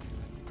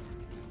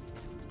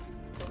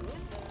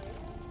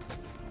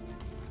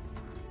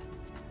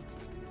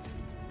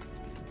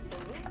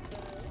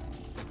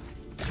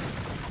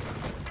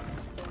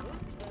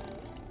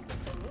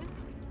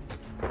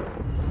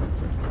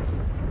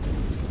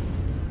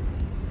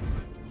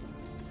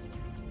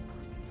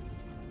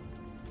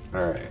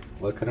 Alright,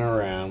 looking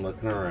around,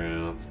 looking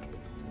around.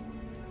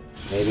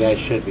 Maybe I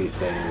should be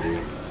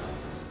Sandy.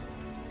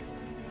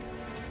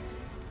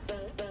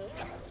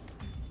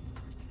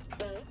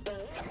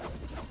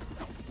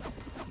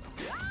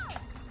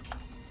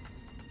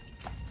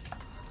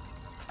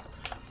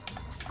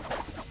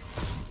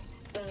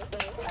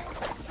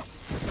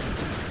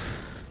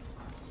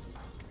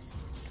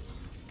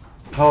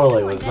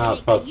 Totally was not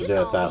supposed to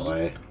do it that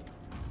way.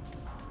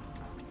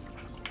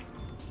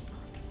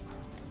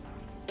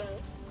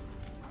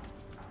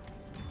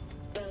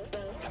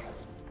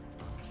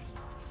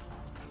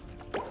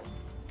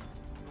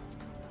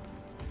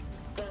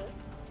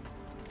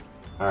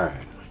 Alright.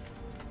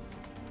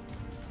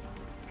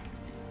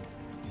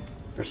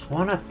 There's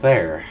one up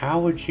there. How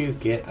would you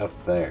get up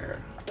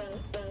there?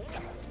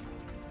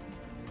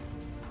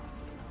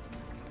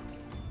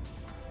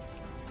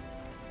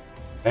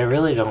 I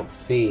really don't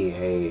see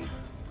a...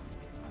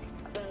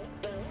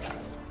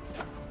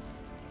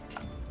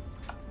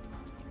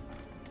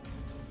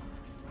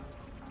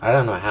 I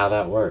don't know how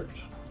that worked.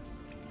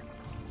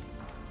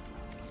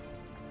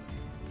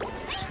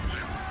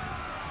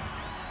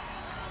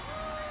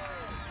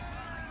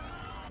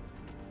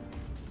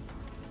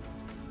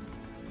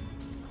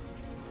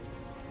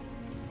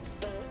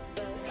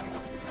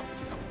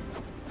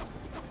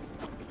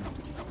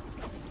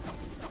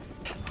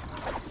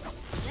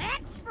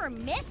 For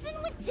messing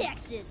with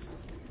Texas.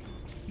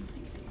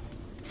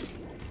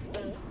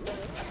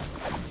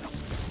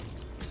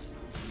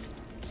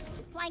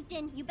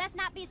 Plankton, you best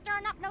not be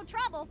stirring up no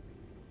trouble.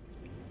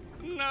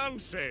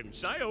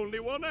 Nonsense! I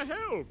only want to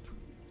help.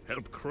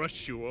 Help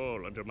crush you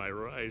all under my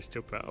rise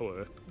to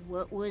power.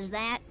 What was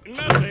that?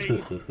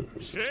 Nothing!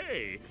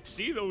 Say,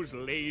 see those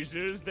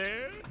lasers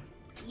there?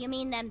 You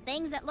mean them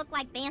things that look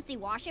like fancy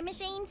washing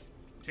machines?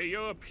 To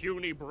your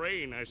puny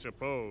brain, I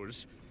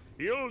suppose.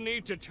 You'll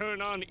need to turn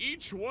on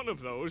each one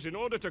of those in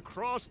order to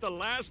cross the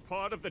last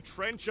part of the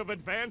Trench of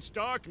Advanced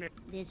Darkness.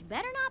 This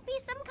better not be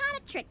some kind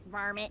of trick,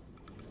 varmint.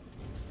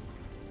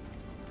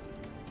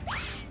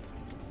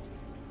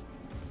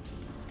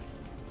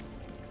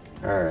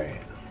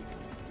 Alright.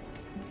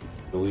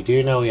 But we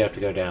do know we have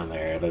to go down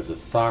there. There's a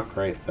sock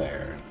right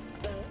there.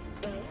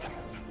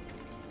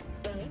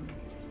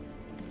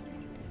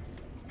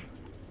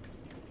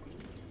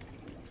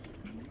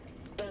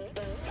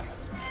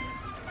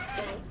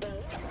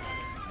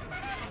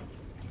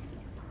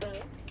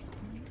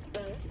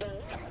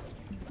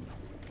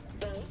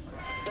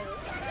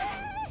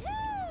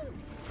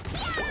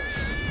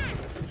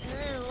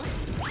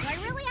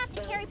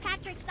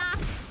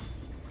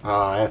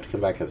 Oh, I have to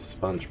come back as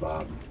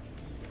SpongeBob.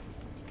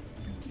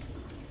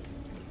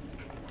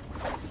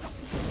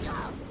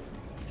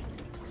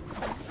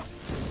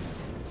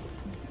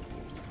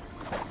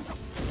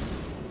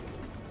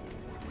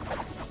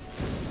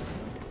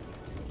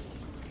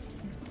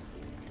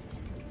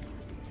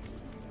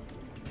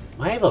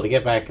 Am I able to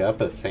get back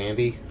up as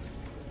Sandy?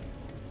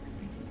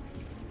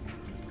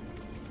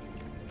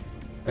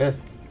 I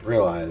just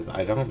realized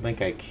I don't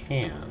think I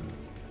can.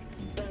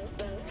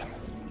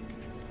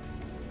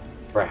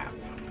 Crap.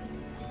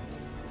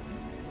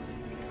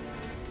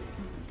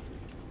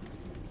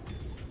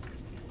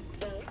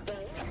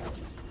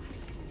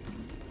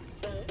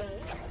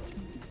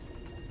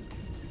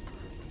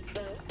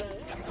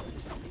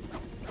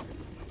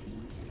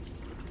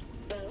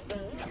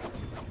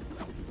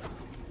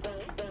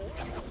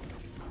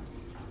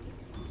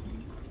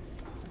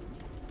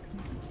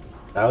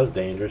 That was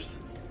dangerous.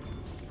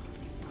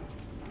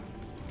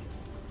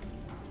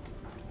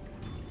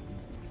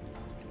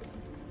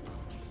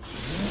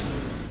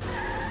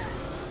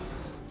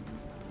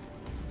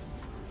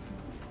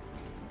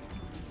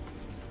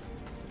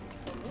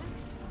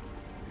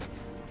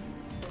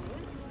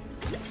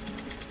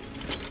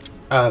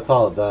 Oh, that's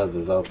all it does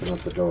is open up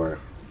the door.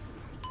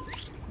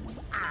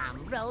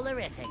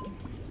 rollerific.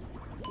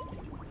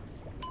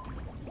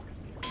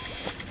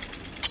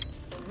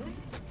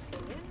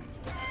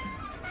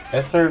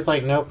 It serves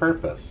like no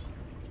purpose.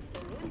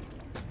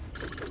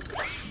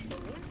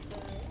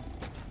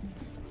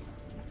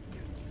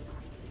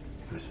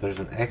 So there's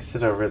an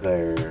exit over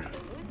there.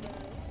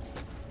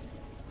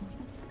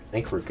 I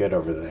think we're good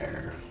over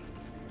there.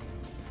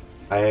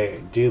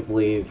 I do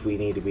believe we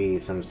need to be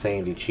some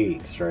sandy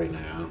cheeks right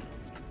now.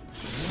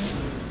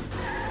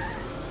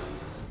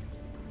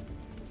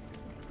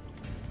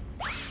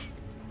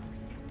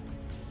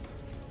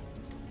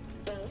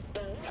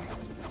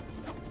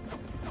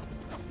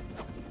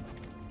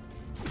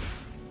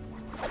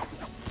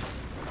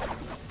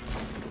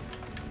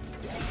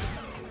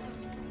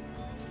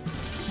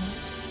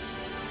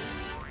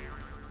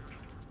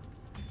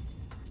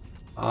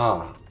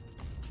 Ah,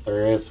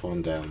 there is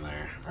one down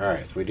there.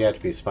 Alright, so we do have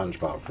to be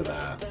SpongeBob for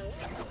that.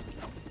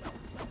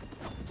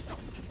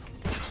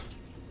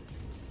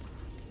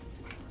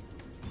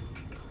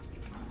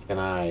 Can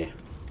I...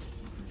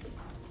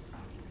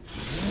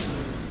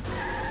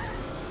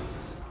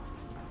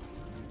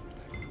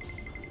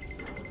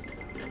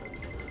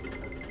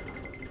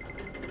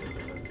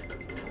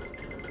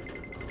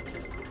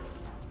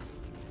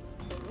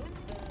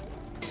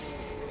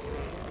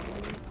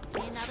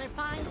 Another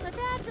find for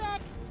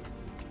Patrick!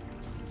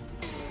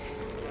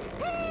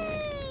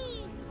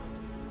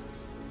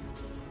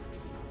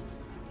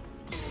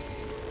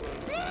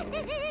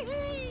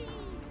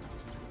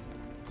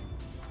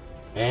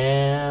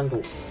 And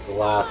the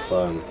last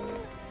one.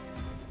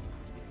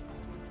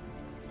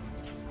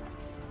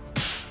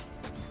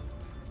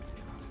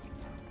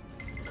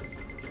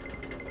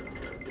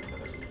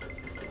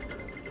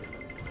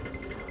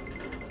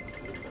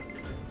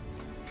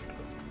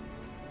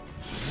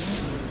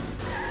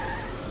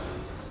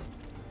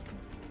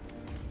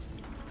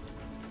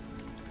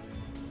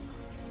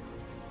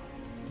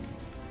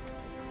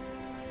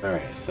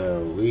 Alright,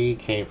 so we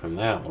came from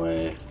that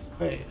way.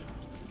 Wait.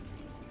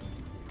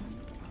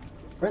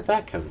 Where'd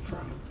that come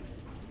from?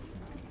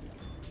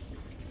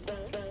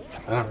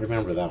 I don't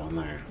remember that one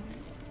there.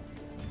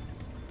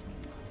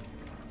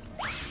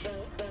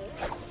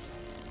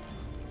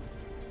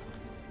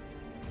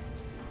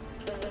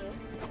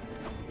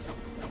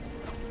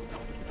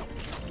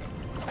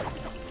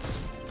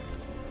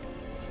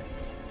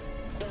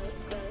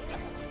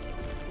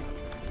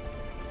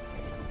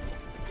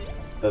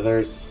 So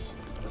there's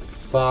a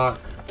sock.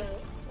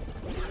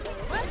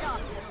 Buzz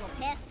off, you little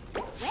pest.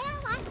 Well,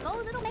 I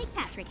suppose it'll make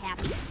Patrick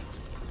happy.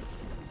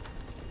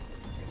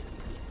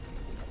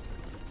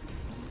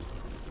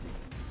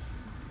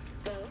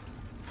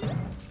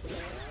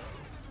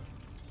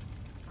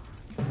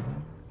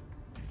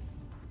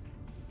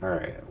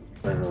 Alright,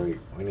 where do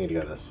we need to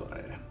go this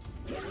way.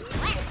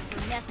 Blast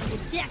for messing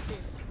with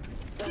Texas.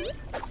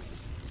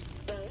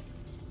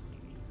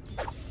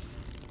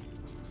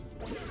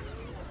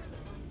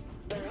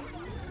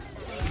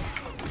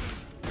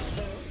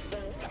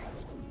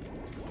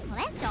 Well,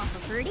 that's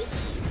awful pretty.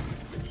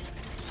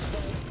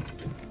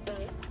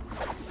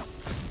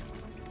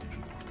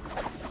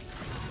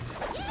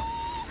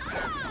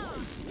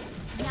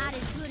 Not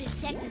as good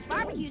as Texas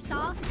barbecue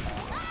sauce.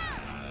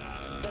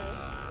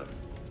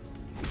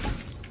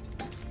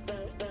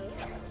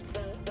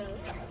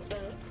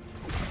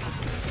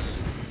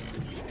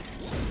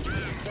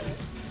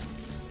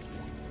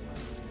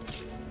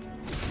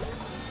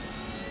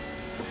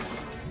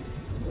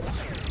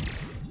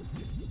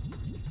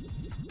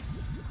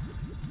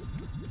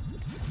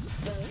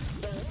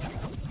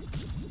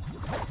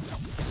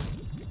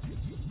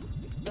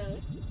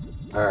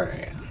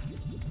 Alright.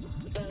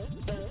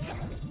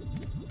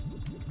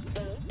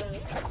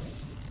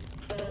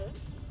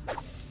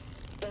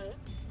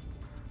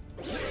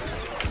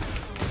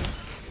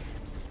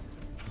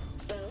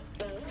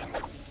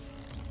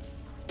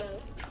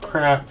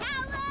 Crap.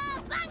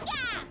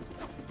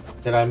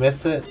 Did I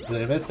miss it?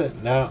 Did I miss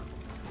it? No.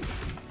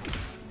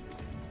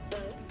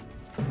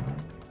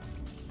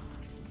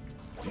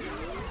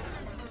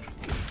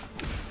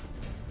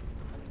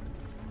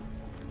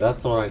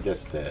 That's the one I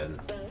just did.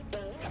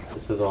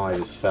 This is the one I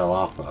just fell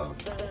off of.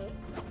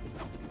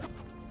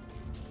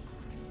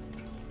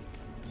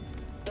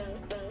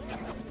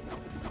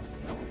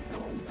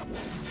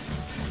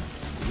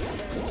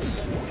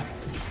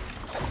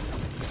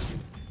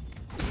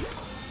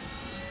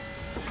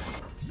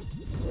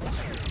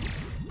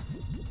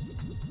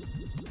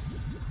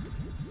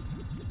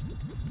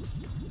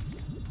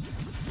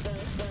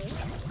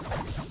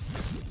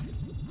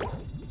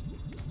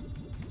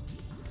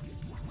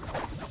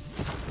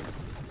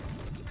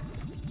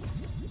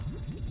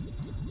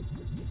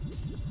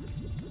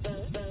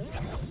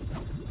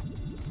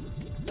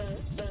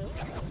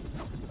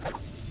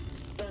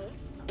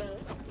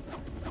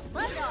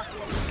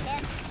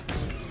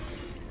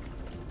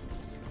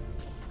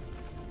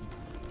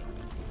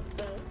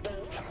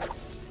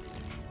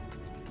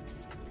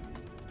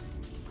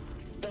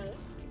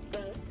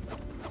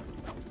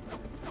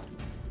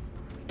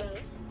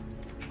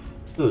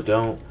 Ooh,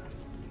 don't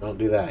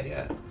do that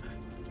yet.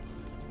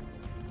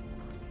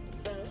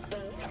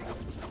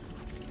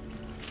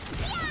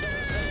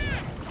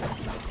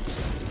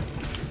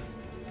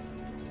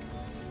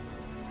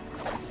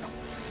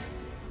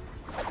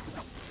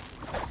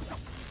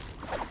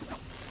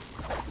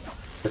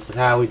 This is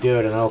how we do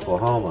it in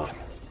Oklahoma,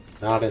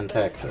 not in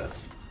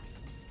Texas.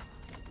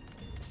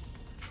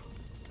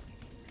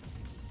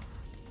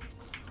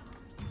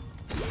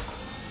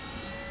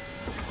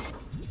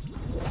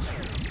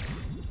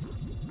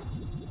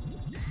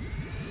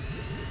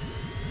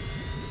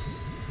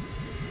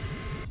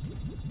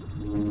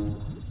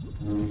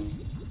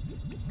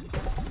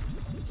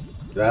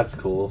 That's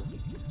cool.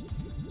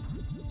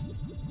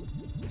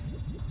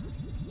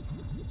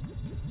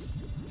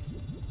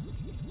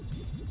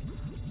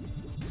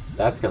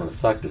 That's gonna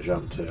suck to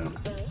jump to.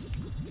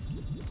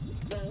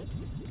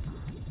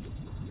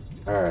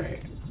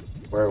 Alright,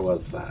 where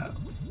was that?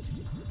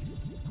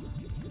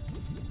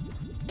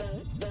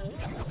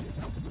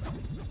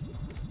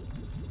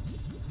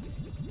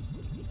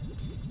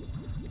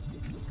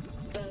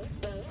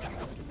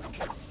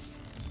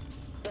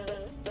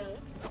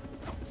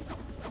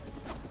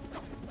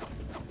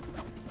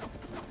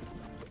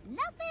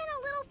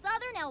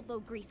 Elbow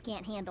grease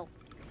can't handle.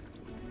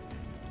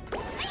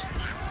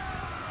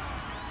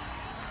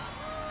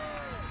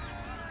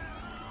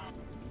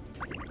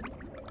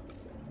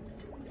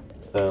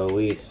 So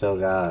we still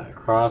got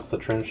Across the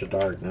Trench of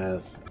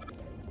Darkness,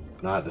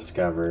 not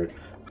discovered.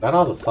 Got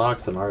all the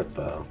socks and art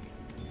though.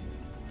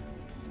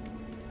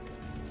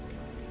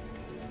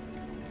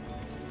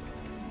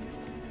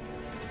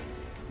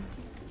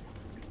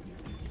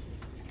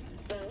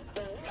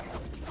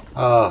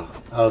 Oh,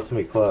 that was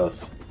gonna be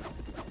close.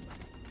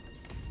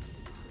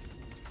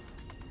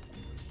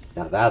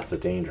 Now that's a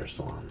dangerous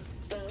one.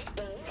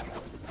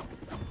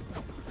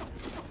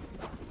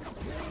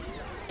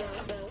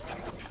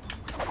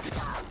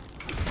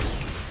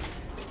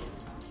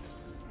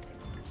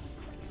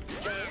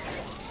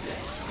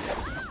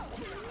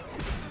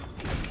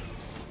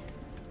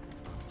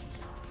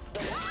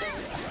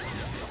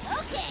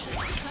 Okay,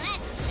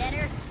 that's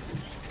better.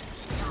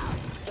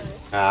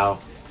 Ow.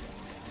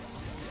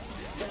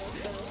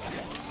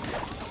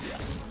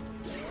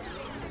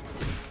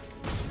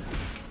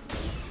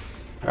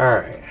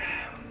 Alright.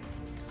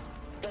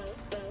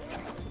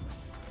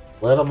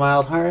 Little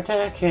mild heart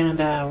attack and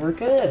we're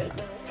good.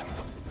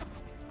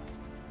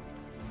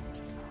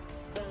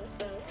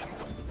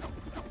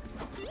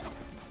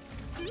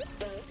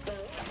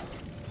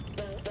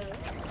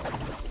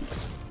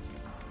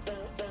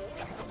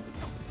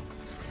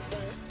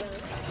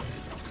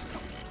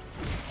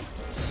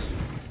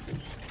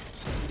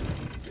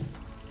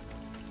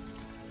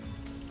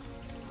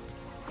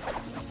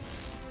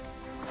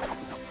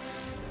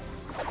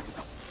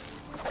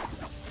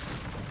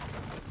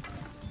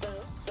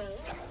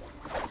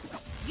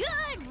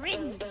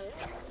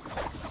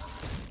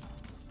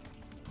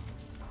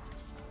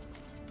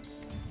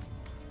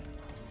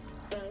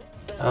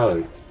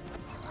 Oh,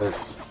 there's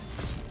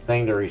a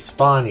thing to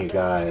respawn you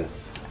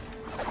guys.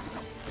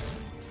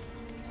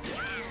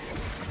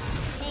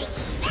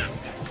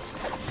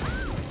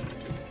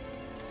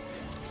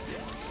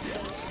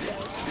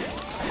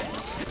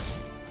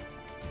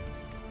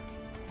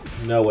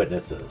 No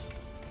witnesses.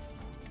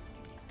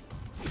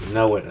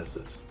 No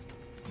witnesses.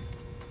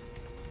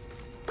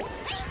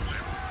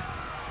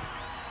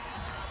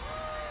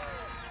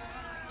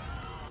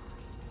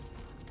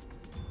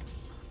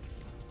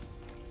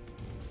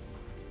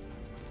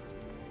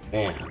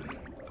 Man.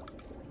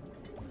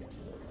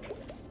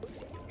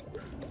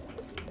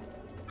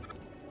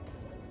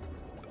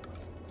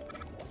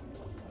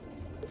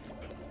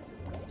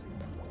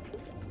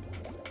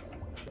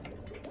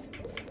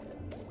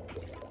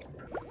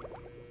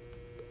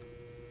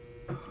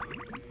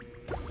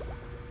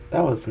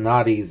 That was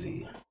not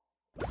easy.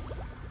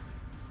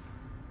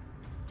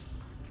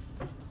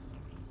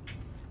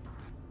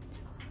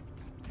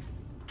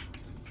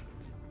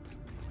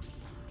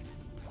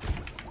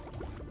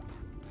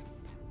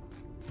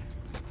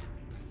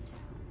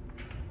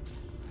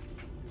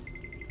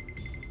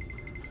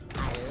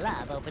 I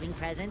love opening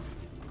presents.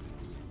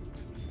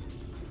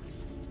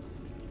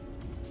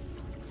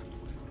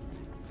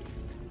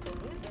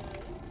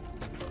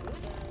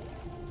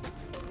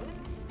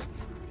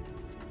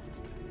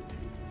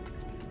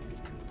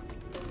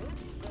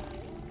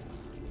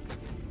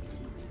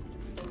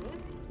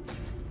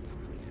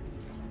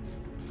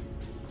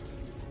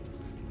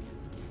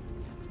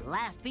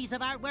 Last piece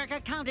of artwork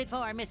accounted for,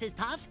 Mrs.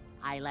 Puff.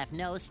 I left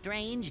no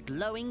strange,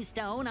 glowing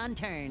stone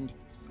unturned.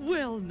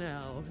 Well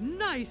now,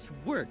 nice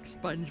work,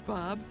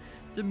 SpongeBob.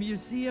 The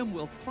museum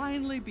will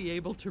finally be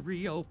able to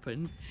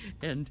reopen,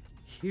 and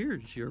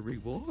here's your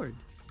reward.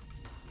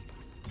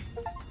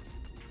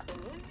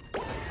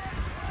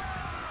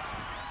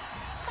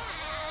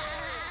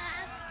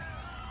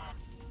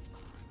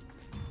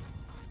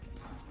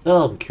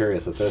 Oh, I'm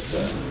curious what this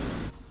is.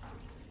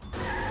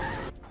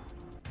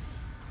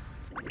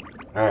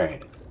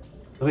 Alright.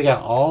 So we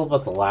got all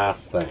but the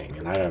last thing,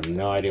 and I have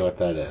no idea what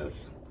that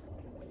is.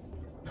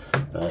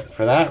 But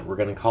for that, we're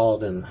going to call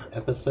it an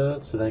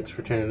episode, so thanks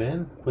for tuning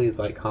in. Please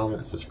like,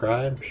 comment,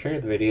 subscribe, share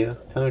the video,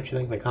 tell me what you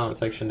think in the comment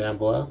section down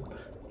below.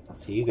 I'll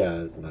see you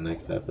guys in the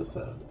next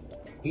episode.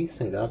 Peace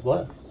and God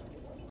bless.